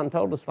 like John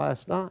told us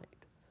last night.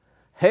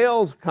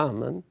 Hell's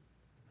coming,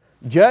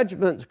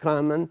 judgment's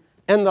coming,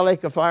 and the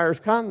lake of fire's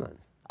coming.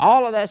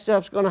 All of that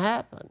stuff's going to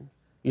happen,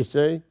 you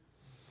see.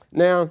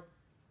 Now,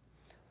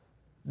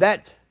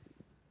 that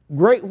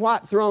great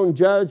white throne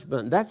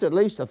judgment, that's at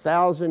least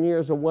 1,000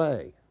 years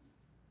away.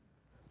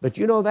 But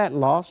you know that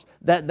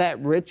that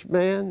rich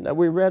man that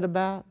we read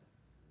about?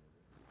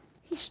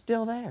 He's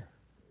still there.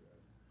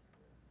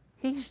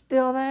 He's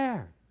still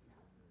there.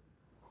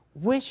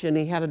 Wishing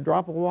he had a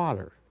drop of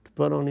water to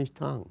put on his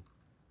tongue.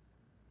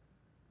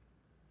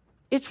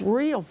 It's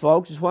real,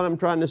 folks, is what I'm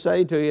trying to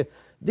say to you.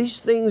 These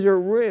things are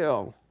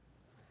real.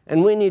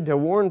 And we need to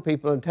warn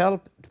people and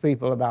tell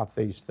people about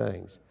these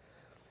things.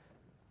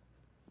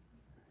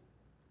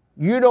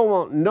 You don't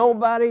want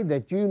nobody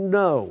that you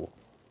know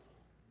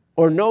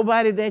or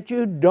nobody that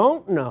you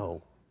don't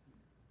know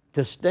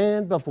to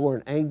stand before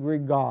an angry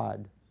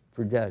God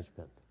for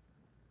judgment.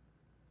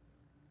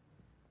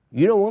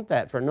 You don't want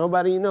that for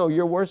nobody you know,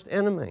 your worst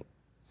enemy.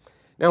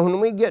 Now, when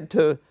we get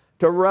to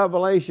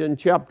Revelation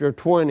chapter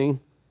 20,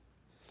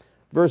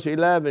 verse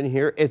 11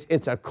 here,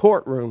 it's a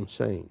courtroom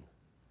scene.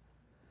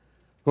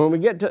 When we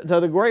get to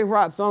the great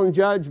white throne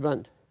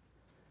judgment,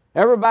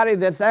 everybody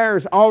that's there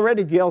is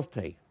already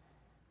guilty.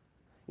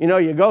 You know,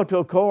 you go to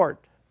a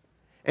court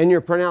and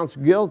you're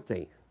pronounced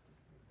guilty.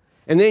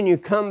 And then you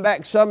come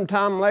back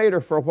sometime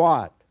later for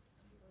what?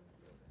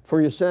 For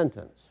your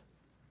sentence.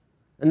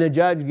 And the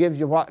judge gives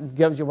you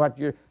what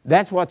you're...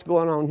 That's what's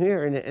going on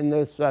here in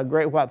this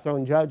great white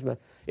throne judgment.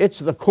 It's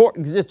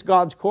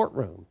God's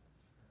courtroom.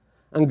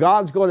 And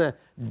God's going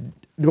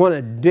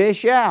to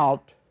dish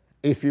out,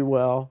 if you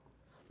will,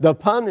 the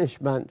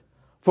punishment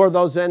for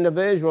those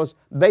individuals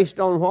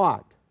based on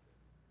what?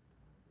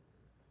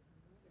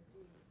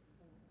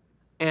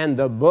 And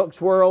the books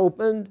were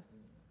opened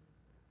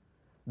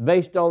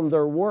based on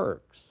their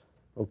works.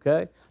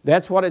 Okay?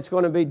 That's what it's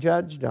going to be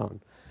judged on.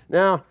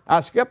 Now,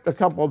 I skipped a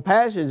couple of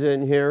passages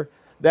in here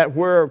that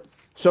where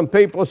some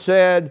people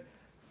said,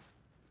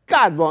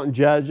 God won't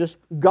judge us.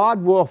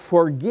 God will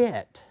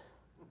forget.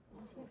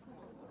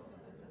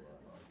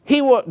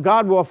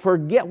 God will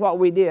forget what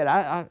we did.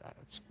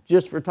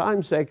 Just for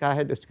time's sake, I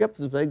had to skip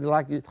some things.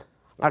 Like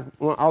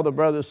all the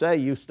brothers say,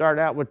 you start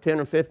out with 10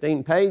 or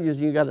 15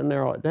 pages, you got to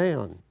narrow it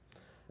down.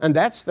 And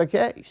that's the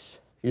case,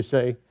 you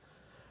see.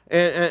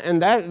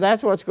 And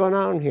that's what's going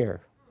on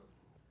here.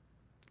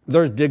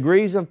 There's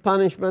degrees of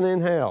punishment in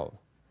hell.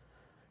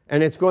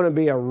 And it's going to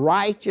be a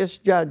righteous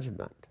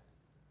judgment.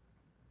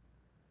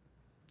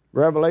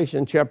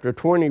 Revelation chapter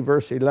 20,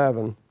 verse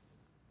 11.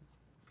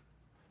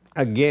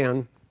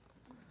 Again,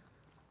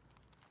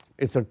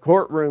 it's a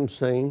courtroom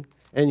scene.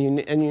 And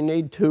you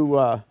need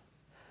to...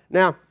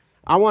 Now,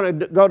 I want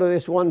to go to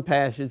this one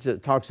passage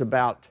that talks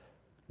about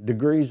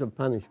degrees of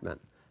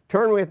punishment.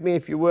 Turn with me,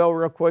 if you will,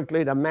 real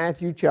quickly to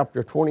Matthew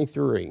chapter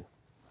 23.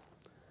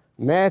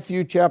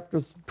 Matthew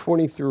chapter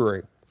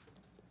 23.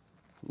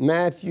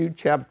 Matthew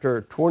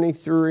chapter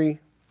 23,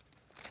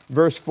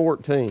 verse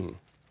 14.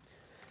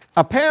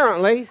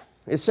 Apparently,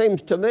 it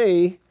seems to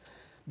me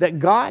that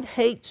God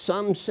hates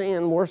some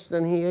sin worse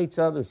than He hates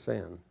other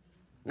sin.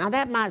 Now,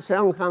 that might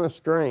sound kind of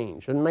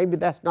strange, and maybe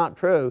that's not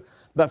true,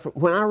 but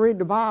when I read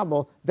the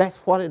Bible, that's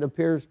what it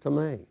appears to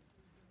me.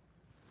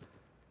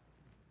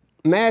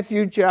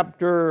 Matthew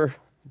chapter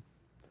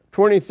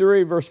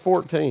 23, verse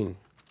 14.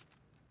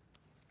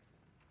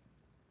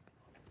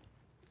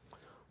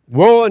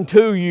 Woe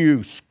unto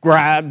you,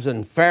 scribes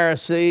and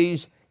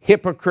Pharisees,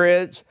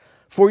 hypocrites,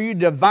 for you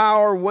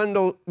devour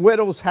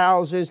widows'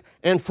 houses,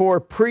 and for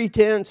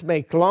pretense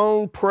make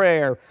long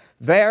prayer.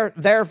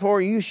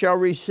 Therefore you shall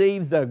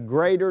receive the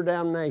greater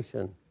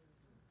damnation.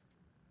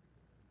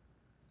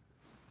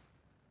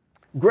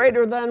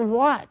 Greater than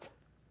what?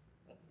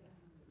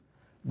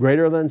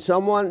 Greater than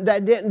someone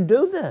that didn't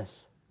do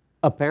this,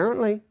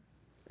 apparently.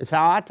 Is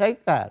how I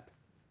take that.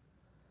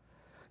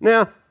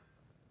 Now,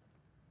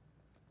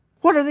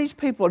 what are these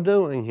people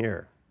doing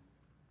here?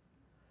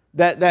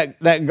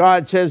 That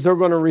God says they're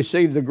going to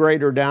receive the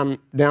greater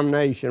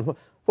damnation.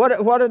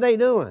 What are they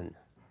doing?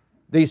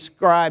 These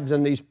scribes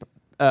and these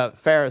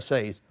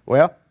Pharisees.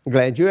 Well, I'm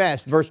glad you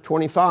asked. Verse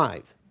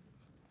 25.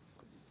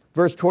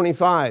 Verse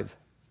 25.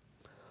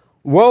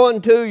 Woe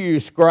unto you,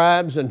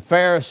 scribes and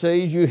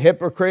Pharisees, you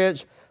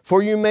hypocrites,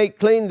 for you make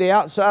clean the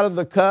outside of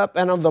the cup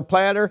and of the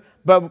platter,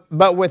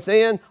 but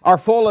within are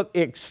full of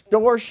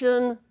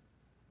extortion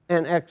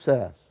and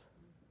excess.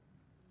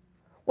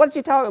 What's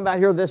he talking about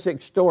here, this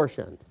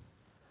extortion?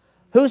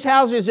 Whose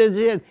house is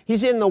he in?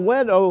 He's in the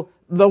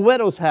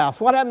widow's house.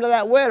 What happened to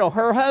that widow?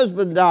 Her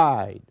husband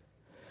died.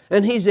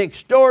 And he's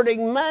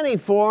extorting money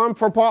for them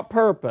for what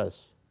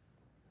purpose?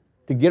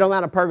 To get them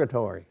out of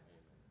purgatory.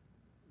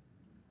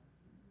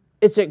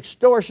 It's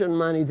extortion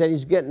money that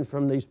he's getting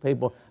from these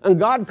people. And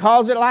God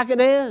calls it like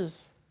it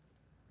is.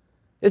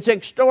 It's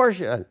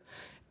extortion.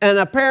 And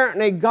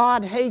apparently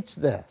God hates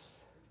this.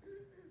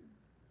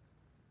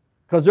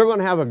 Because they're going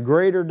to have a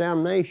greater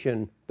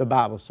damnation, the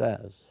Bible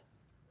says.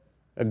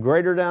 A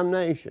greater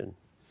damnation.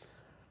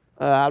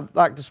 I'd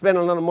like to spend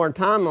a little more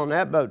time on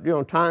that, but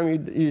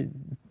time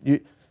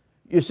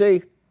you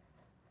see,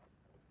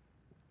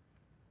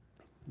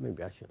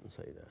 maybe I shouldn't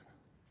say that.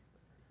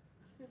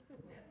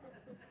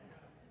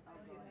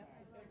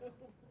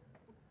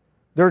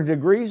 There are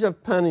degrees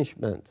of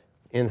punishment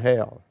in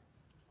hell,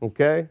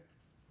 okay?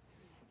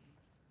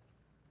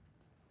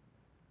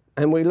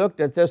 And we looked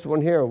at this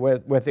one here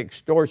with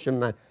extortion.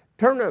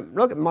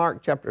 Look at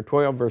Mark chapter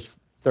 12, verse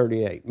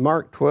 38.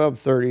 Mark 12,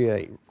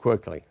 38,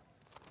 quickly.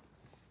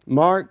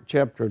 Mark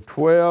chapter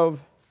 12,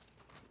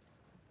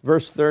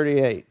 verse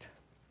 38.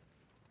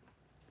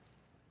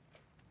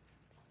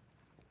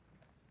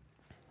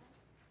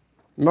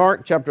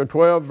 Mark chapter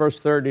 12, verse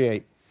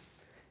 38.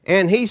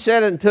 And he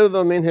said unto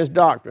them in his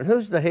doctrine.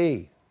 Who's the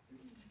he?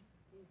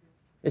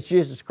 It's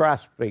Jesus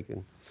Christ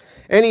speaking.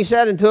 And he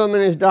said unto them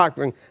in his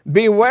doctrine,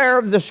 beware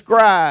of the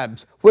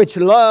scribes, which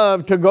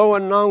love to go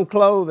in long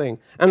clothing,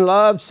 and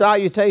love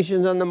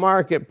salutations in the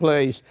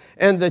marketplace,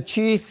 and the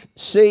chief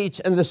seats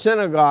in the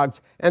synagogues,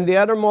 and the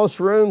uttermost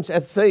rooms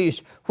at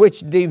feasts,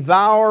 which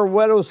devour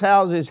widows'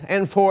 houses,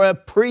 and for a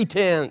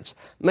pretense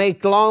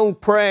make long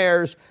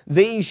prayers.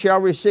 These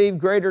shall receive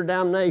greater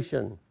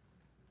damnation.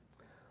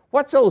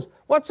 What's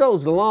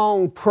those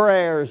long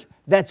prayers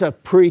that's a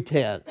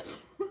pretense?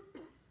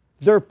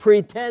 They're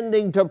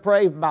pretending to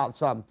pray about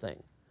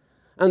something.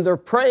 And they're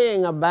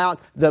praying about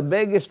the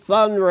biggest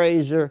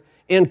fundraiser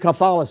in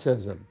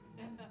Catholicism.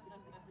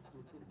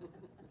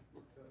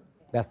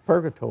 That's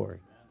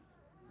purgatory.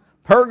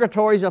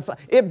 Purgatory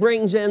it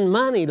brings in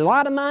money, a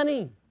lot of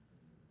money.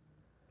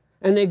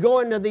 And they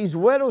go into these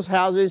widows'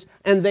 houses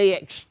and they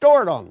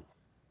extort them.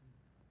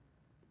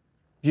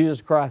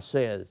 Jesus Christ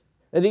says.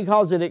 And he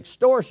calls it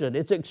extortion.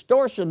 It's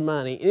extortion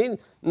money.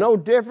 It's no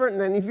different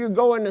than if you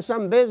go into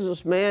some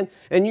businessman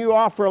and you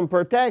offer them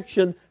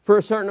protection for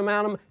a certain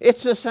amount of money.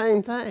 It's the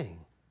same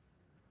thing.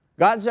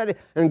 God said it,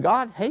 and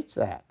God hates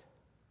that.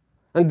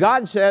 And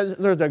God says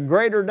there's a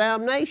greater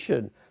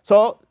damnation.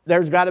 So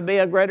there's got to be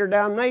a greater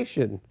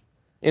damnation.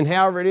 And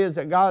however it is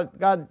that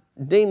God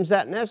deems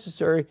that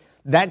necessary,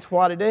 that's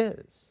what it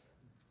is.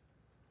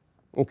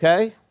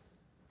 Okay?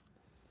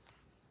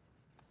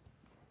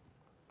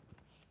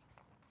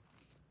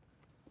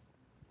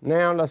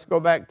 Now let's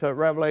go back to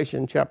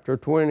Revelation chapter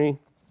 20,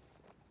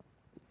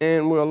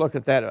 and we'll look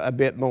at that a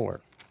bit more.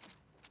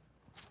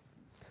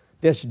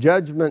 This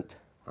great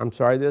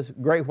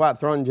white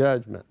throne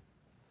judgment.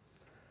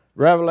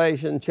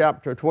 Revelation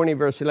chapter 20,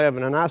 verse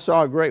 11, and I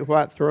saw a great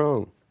white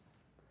throne,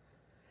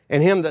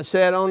 and him that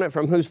sat on it,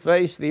 from whose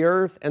face the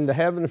earth and the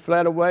heaven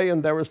fled away,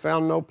 and there was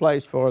found no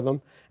place for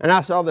them. And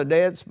I saw the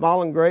dead,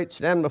 small and great,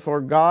 stand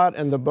before God,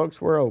 and the books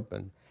were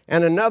opened.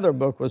 And another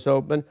book was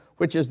opened,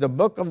 which is the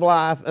book of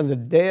life, and the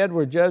dead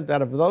were judged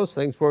out of those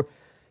things.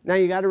 Now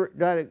you got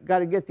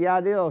to get the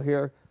idea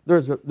here.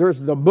 There's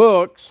the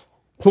books,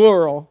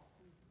 plural,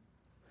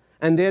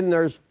 and then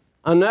there's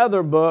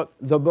another book,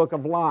 the book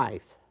of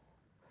life.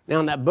 Now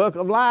in that book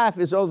of life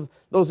is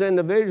those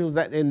individuals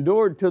that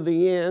endured to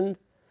the end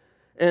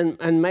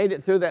and made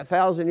it through that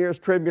 1,000 years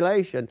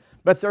tribulation.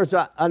 But there's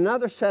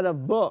another set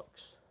of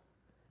books,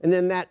 and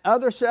in that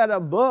other set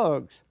of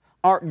books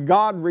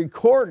God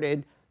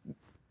recorded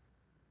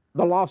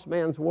the lost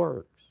man's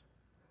works.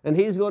 And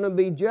he's going to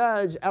be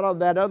judged out of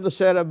that other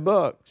set of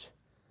books.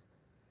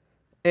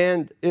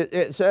 And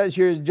it says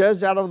here,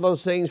 judged out of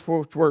those things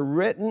which were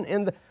written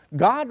in the...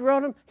 God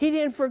wrote them. He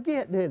didn't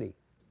forget, did he?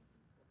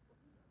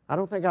 I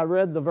don't think I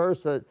read the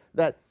verse that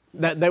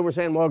they were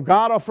saying, well,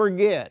 God will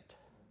forget.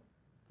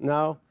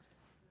 No.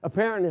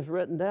 Apparently it's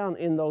written down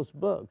in those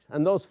books.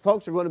 And those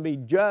folks are going to be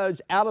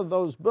judged out of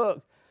those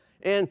books.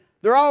 And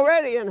they're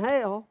already in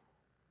hell.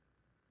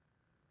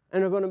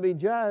 And they're going to be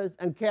judged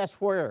and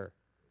cast where?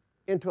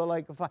 Into a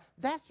lake of fire.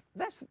 That's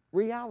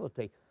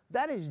reality.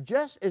 That is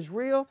just as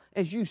real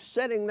as you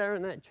sitting there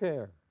in that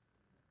chair.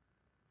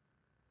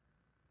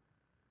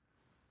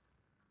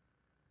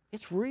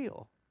 It's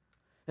real.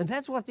 And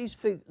that's what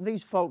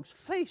these folks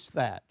face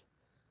that.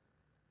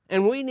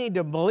 And we need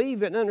to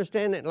believe it and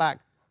understand it like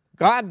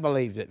God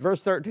believes it. Verse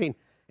 13,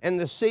 and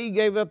the sea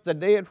gave up the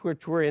dead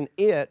which were in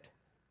it,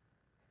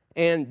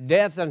 and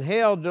death and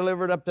hell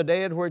delivered up the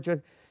dead which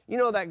were... You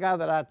know that guy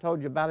that I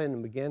told you about in the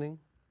beginning?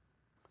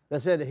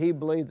 That said that he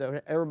believed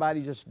that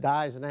everybody just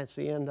dies and that's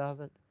the end of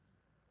it?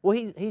 Well,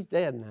 he's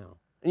dead now.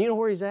 And you know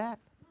where he's at?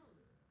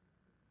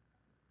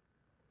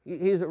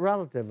 He's a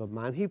relative of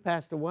mine. He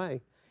passed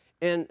away.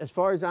 And as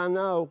far as I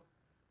know,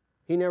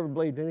 he never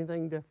believed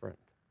anything different.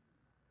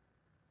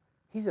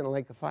 He's in a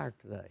lake of fire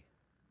today.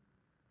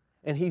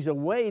 And he's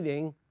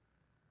awaiting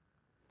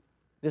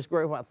this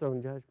great white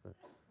throne judgment,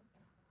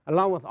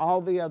 along with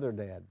all the other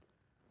dead.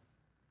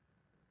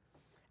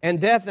 And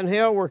death and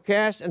hell were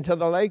cast into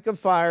the lake of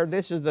fire.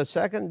 This is the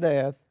second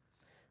death.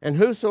 And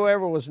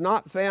whosoever was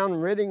not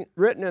found written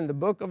in the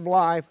book of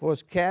life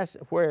was cast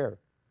where?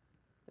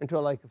 Into a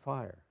lake of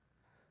fire.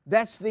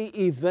 That's the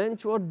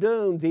eventual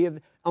doom.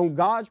 On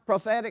God's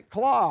prophetic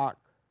clock,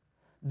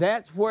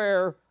 that's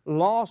where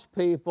lost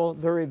people,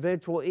 their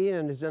eventual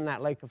end is in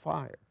that lake of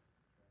fire.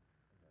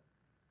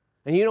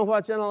 And you know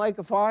what's in a lake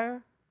of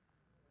fire?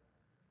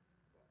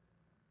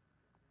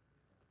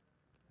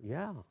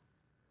 Yeah.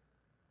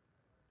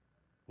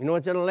 You know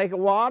what's in a lake of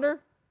water?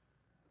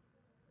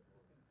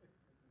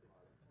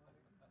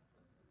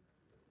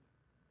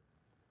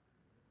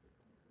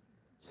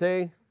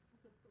 See,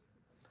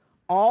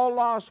 all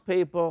lost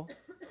people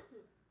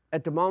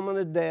at the moment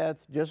of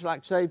death, just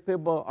like saved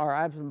people are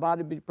absent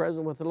body be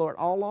present with the Lord,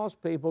 all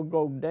lost people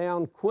go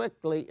down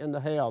quickly into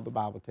hell, the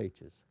Bible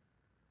teaches.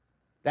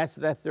 That's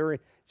that theory.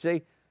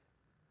 See,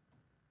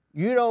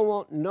 you don't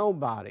want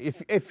nobody.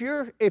 If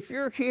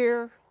you're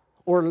here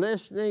or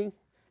listening,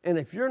 and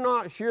if you're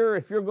not sure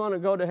if you're going to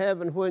go to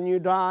heaven when you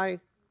die,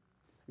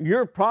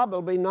 you're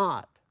probably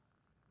not.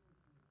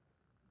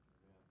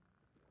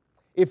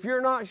 If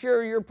you're not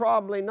sure, you're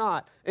probably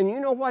not. And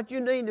you know what you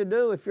need to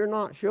do if you're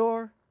not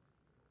sure?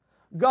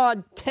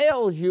 God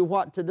tells you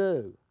what to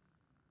do.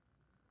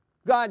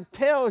 God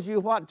tells you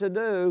what to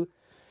do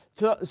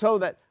so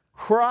that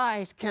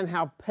Christ can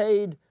have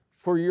paid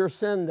for your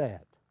sin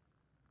debt.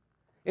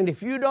 And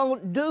if you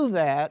don't do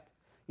that,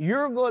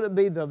 you're going to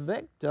be the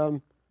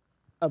victim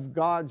of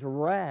God's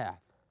wrath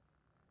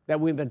that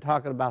we've been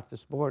talking about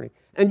this morning.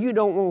 And you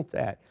don't want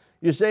that.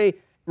 You see,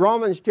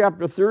 Romans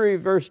chapter 3,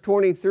 verse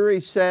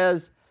 23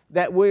 says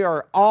that we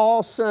are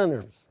all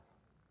sinners.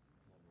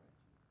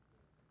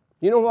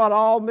 You know what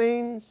all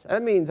means?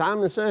 That means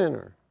I'm a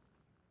sinner.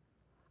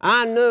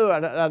 I knew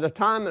at a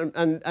time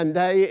and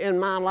day in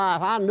my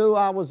life, I knew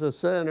I was a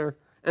sinner,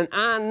 and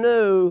I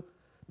knew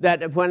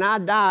that when I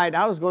died,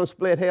 I was going to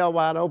split hell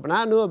wide open.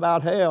 I knew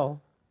about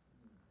hell.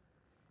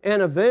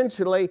 And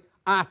eventually,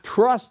 I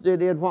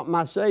trusted in what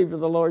my Savior,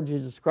 the Lord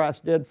Jesus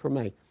Christ, did for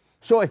me.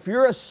 So if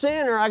you're a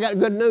sinner, I got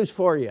good news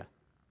for you.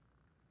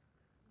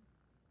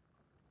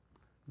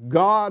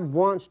 God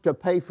wants to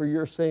pay for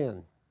your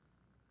sin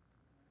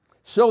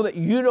so that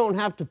you don't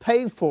have to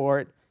pay for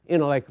it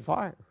in a lake of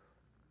fire.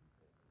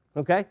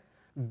 Okay?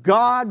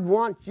 God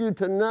wants you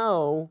to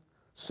know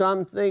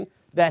something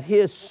that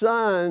His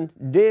Son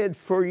did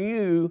for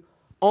you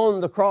on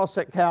the cross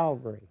at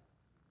Calvary.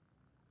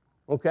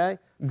 Okay?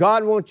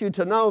 God wants you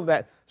to know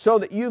that so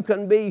that you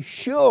can be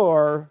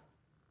sure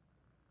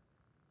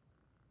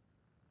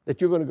that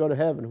you're going to go to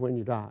heaven when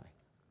you die.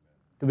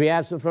 To be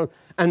absent from,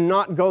 and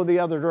not go the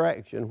other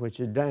direction, which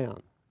is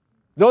down.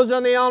 Those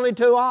are the only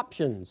two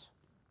options.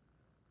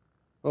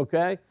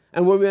 Okay?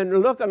 And we've been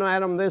looking at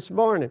them this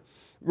morning.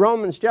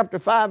 Romans chapter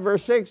 5,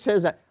 verse 6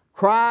 says that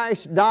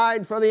Christ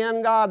died for the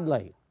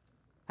ungodly.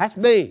 That's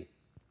me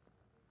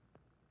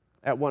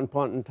at one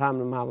point in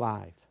time in my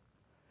life.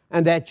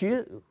 And that's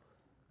you,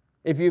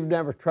 if you've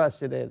never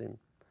trusted in Him.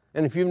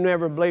 And if you've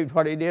never believed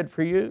what He did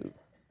for you.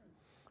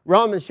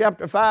 Romans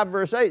chapter 5,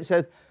 verse 8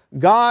 says,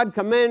 God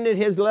commended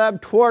His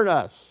love toward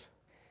us,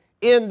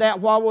 in that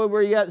while we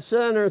were yet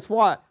sinners,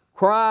 what?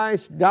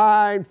 Christ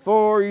died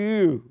for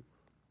you.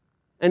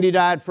 And He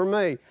died for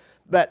me.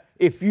 But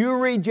if you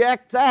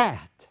reject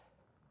that,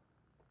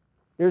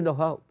 there's no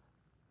hope.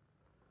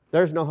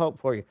 There's no hope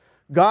for you.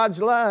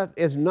 God's love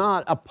is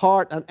not a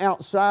part and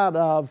outside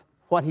of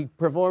what He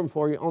performed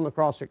for you on the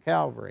cross at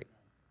Calvary.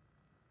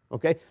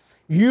 Okay?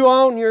 You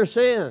own your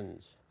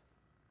sins.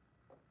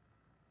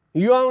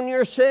 You own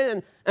your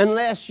sin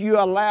unless you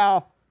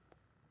allow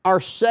our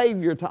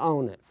Savior to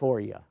own it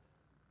for you.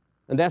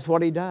 And that's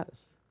what He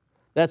does.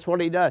 That's what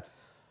He does.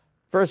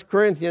 1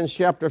 Corinthians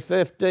chapter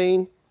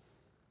 15.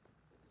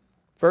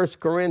 1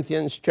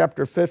 Corinthians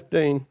chapter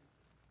 15.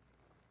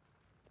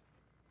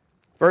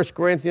 1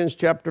 Corinthians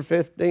chapter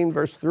 15,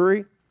 verse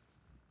 3.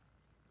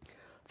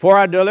 For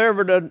I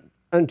delivered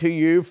unto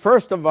you,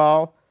 first of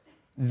all,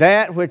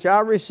 that which I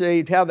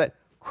received, how that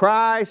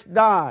Christ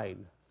died.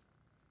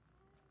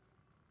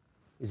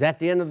 Is that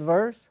the end of the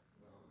verse?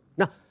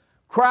 No.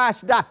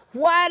 Christ died.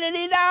 Why did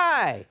He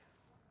die?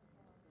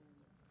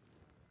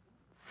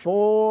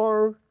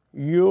 For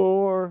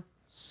your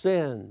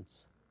sins.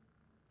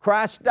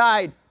 Christ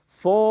died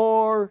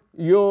for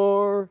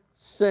your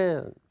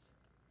sins.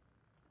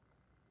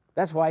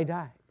 That's why He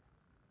died.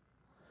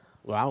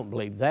 Well, I don't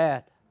believe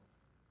that.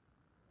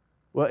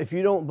 Well, if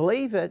you don't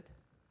believe it,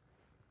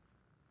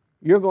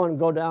 you're going to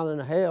go down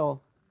into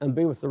hell and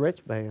be with the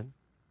rich man.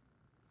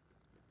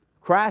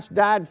 Christ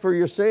died for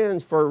your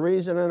sins for a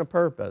reason and a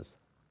purpose.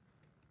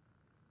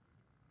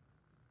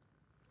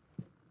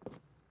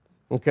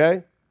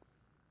 Okay?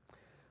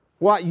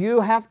 What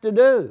you have to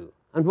do,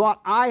 and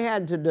what I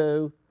had to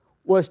do,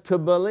 was to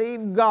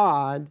believe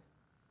God,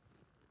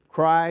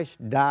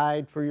 Christ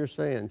died for your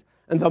sins.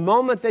 And the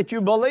moment that you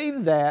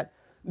believe that,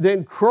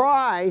 then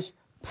Christ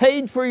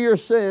paid for your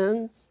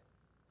sins,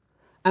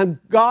 and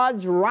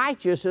God's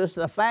righteousness,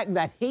 the fact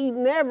that He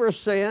never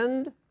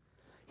sinned,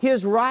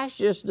 His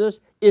righteousness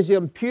is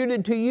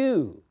imputed to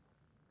you.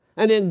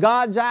 And in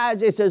God's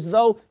eyes, it's as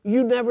though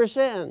you never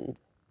sinned,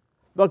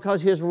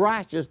 because His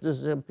righteousness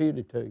is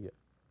imputed to you.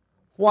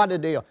 What a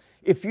deal.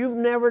 If you've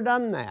never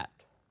done that,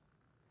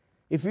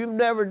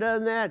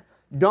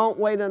 don't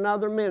wait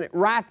another minute.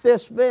 Right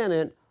this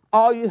minute,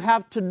 all you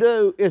have to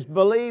do is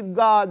believe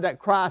God that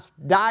Christ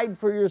died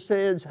for your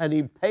sins and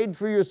He paid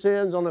for your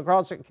sins on the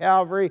cross at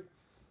Calvary,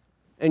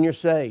 and you're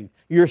saved.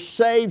 You're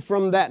saved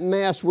from that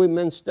mess we've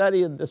been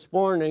studying this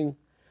morning,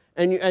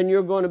 and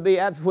you're going to be,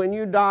 when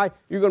you die,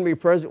 you're going to be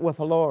present with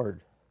the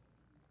Lord.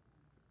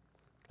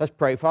 Let's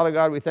pray. Father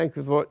God, we thank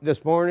you for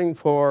this morning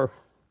for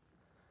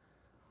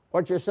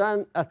what your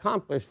Son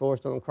accomplished for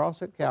us on the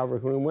cross at Calvary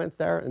when He went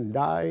there and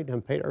died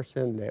and paid our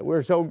sin debt.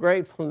 We're so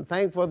grateful and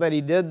thankful that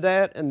He did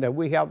that, and that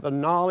we have the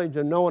knowledge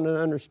and knowing and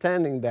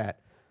understanding that,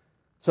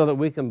 so that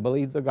we can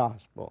believe the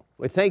gospel.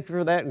 We thank you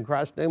for that. In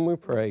Christ's name we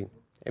pray.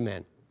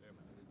 Amen.